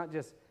parable. It's not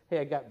just, hey,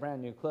 I got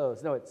brand new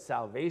clothes. No, it's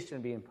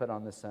salvation being put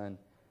on the son.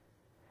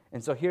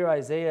 And so here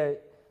Isaiah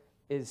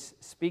is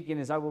speaking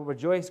as I will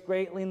rejoice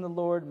greatly in the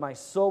Lord. My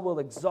soul will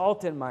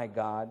exult in my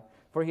God,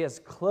 for he has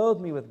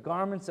clothed me with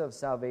garments of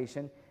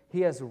salvation.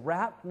 He has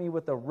wrapped me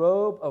with a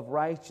robe of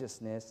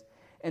righteousness.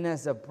 And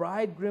as a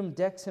bridegroom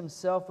decks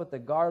himself with a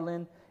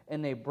garland,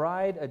 and a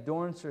bride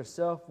adorns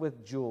herself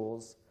with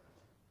jewels.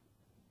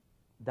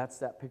 That's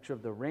that picture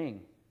of the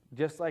ring.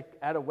 Just like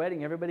at a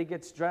wedding, everybody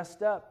gets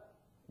dressed up.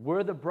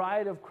 We're the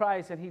bride of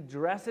Christ, and he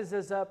dresses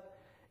us up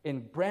in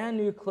brand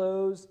new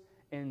clothes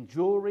and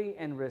jewelry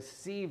and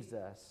receives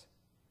us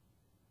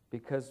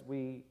because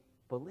we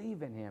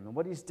believe in him and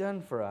what he's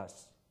done for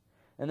us.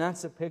 And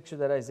that's the picture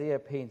that Isaiah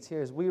paints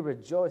here, is we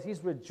rejoice.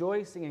 He's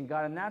rejoicing in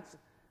God, and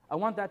I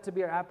want that to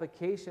be our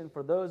application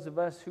for those of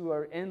us who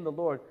are in the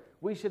Lord.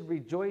 We should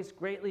rejoice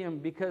greatly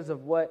because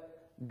of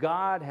what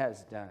God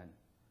has done,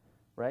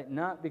 right?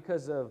 Not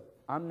because of,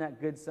 I'm that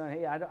good son.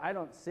 Hey, I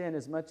don't sin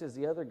as much as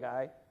the other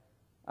guy.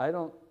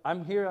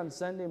 I'm here on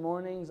Sunday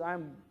mornings.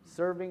 I'm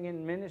serving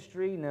in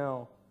ministry.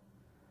 No.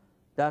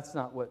 That's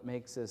not what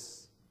makes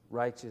us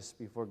righteous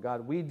before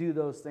God. We do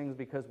those things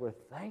because we're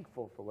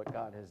thankful for what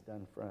God has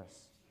done for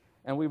us.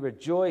 And we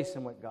rejoice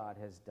in what God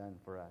has done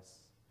for us.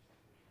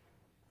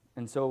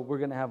 And so we're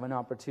going to have an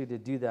opportunity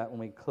to do that when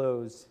we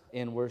close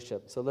in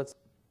worship. So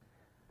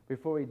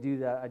before we do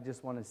that, I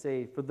just want to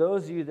say, for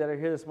those of you that are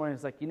here this morning,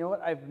 it's like, you know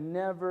what? I've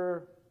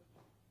never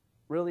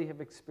really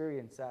have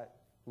experienced that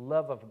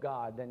love of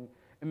God. And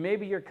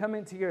maybe you're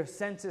coming to your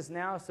senses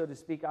now, so to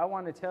speak. I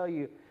want to tell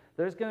you,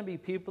 there's going to be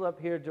people up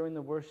here during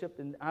the worship,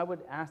 and I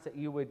would ask that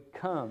you would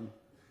come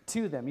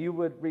to them. You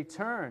would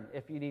return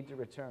if you need to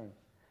return.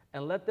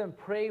 And let them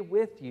pray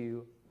with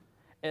you,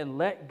 and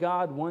let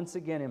God once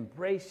again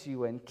embrace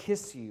you and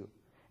kiss you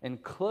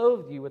and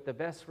clothe you with the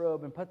best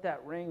robe and put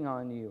that ring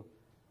on you.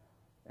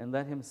 And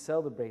let him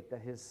celebrate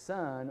that his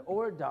son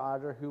or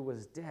daughter who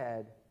was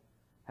dead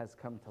has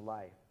come to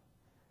life.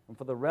 And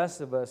for the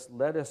rest of us,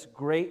 let us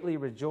greatly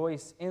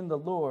rejoice in the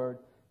Lord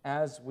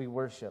as we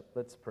worship.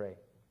 Let's pray.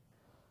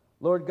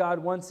 Lord God,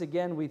 once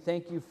again, we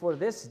thank you for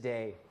this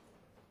day.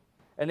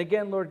 And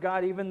again, Lord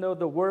God, even though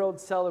the world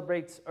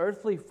celebrates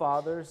earthly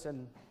fathers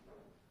and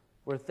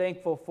we're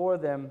thankful for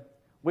them,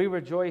 we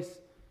rejoice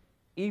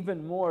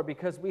even more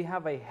because we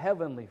have a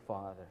heavenly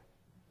Father.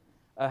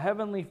 A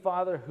heavenly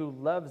Father who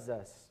loves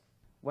us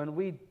when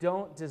we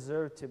don't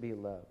deserve to be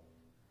loved.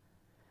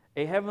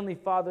 A heavenly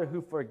Father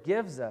who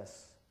forgives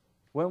us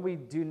when we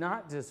do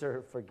not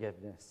deserve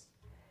forgiveness.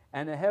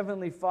 And a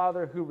heavenly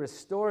Father who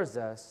restores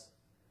us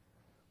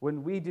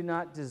when we do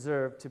not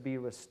deserve to be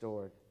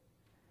restored.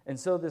 And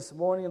so this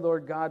morning,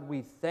 Lord God,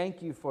 we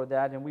thank you for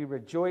that, and we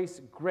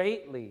rejoice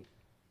greatly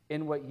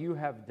in what you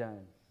have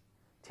done,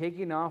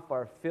 taking off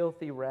our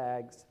filthy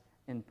rags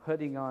and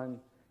putting on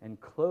and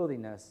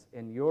clothing us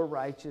in your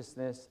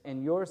righteousness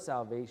and your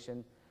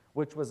salvation,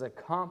 which was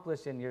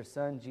accomplished in your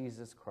Son,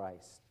 Jesus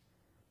Christ.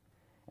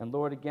 And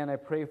Lord, again, I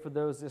pray for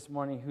those this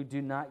morning who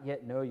do not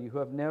yet know you, who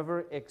have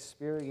never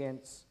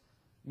experienced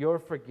your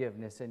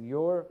forgiveness and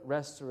your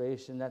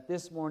restoration, that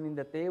this morning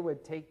that they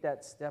would take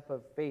that step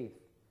of faith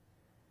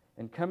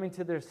and coming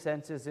to their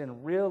senses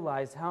and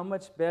realize how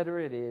much better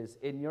it is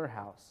in your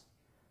house,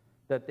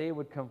 that they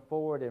would come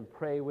forward and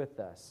pray with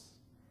us.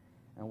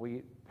 And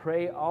we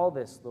pray all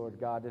this, Lord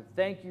God, and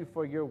thank you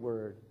for your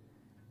word.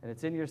 And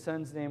it's in your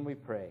Son's name we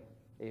pray.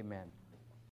 Amen.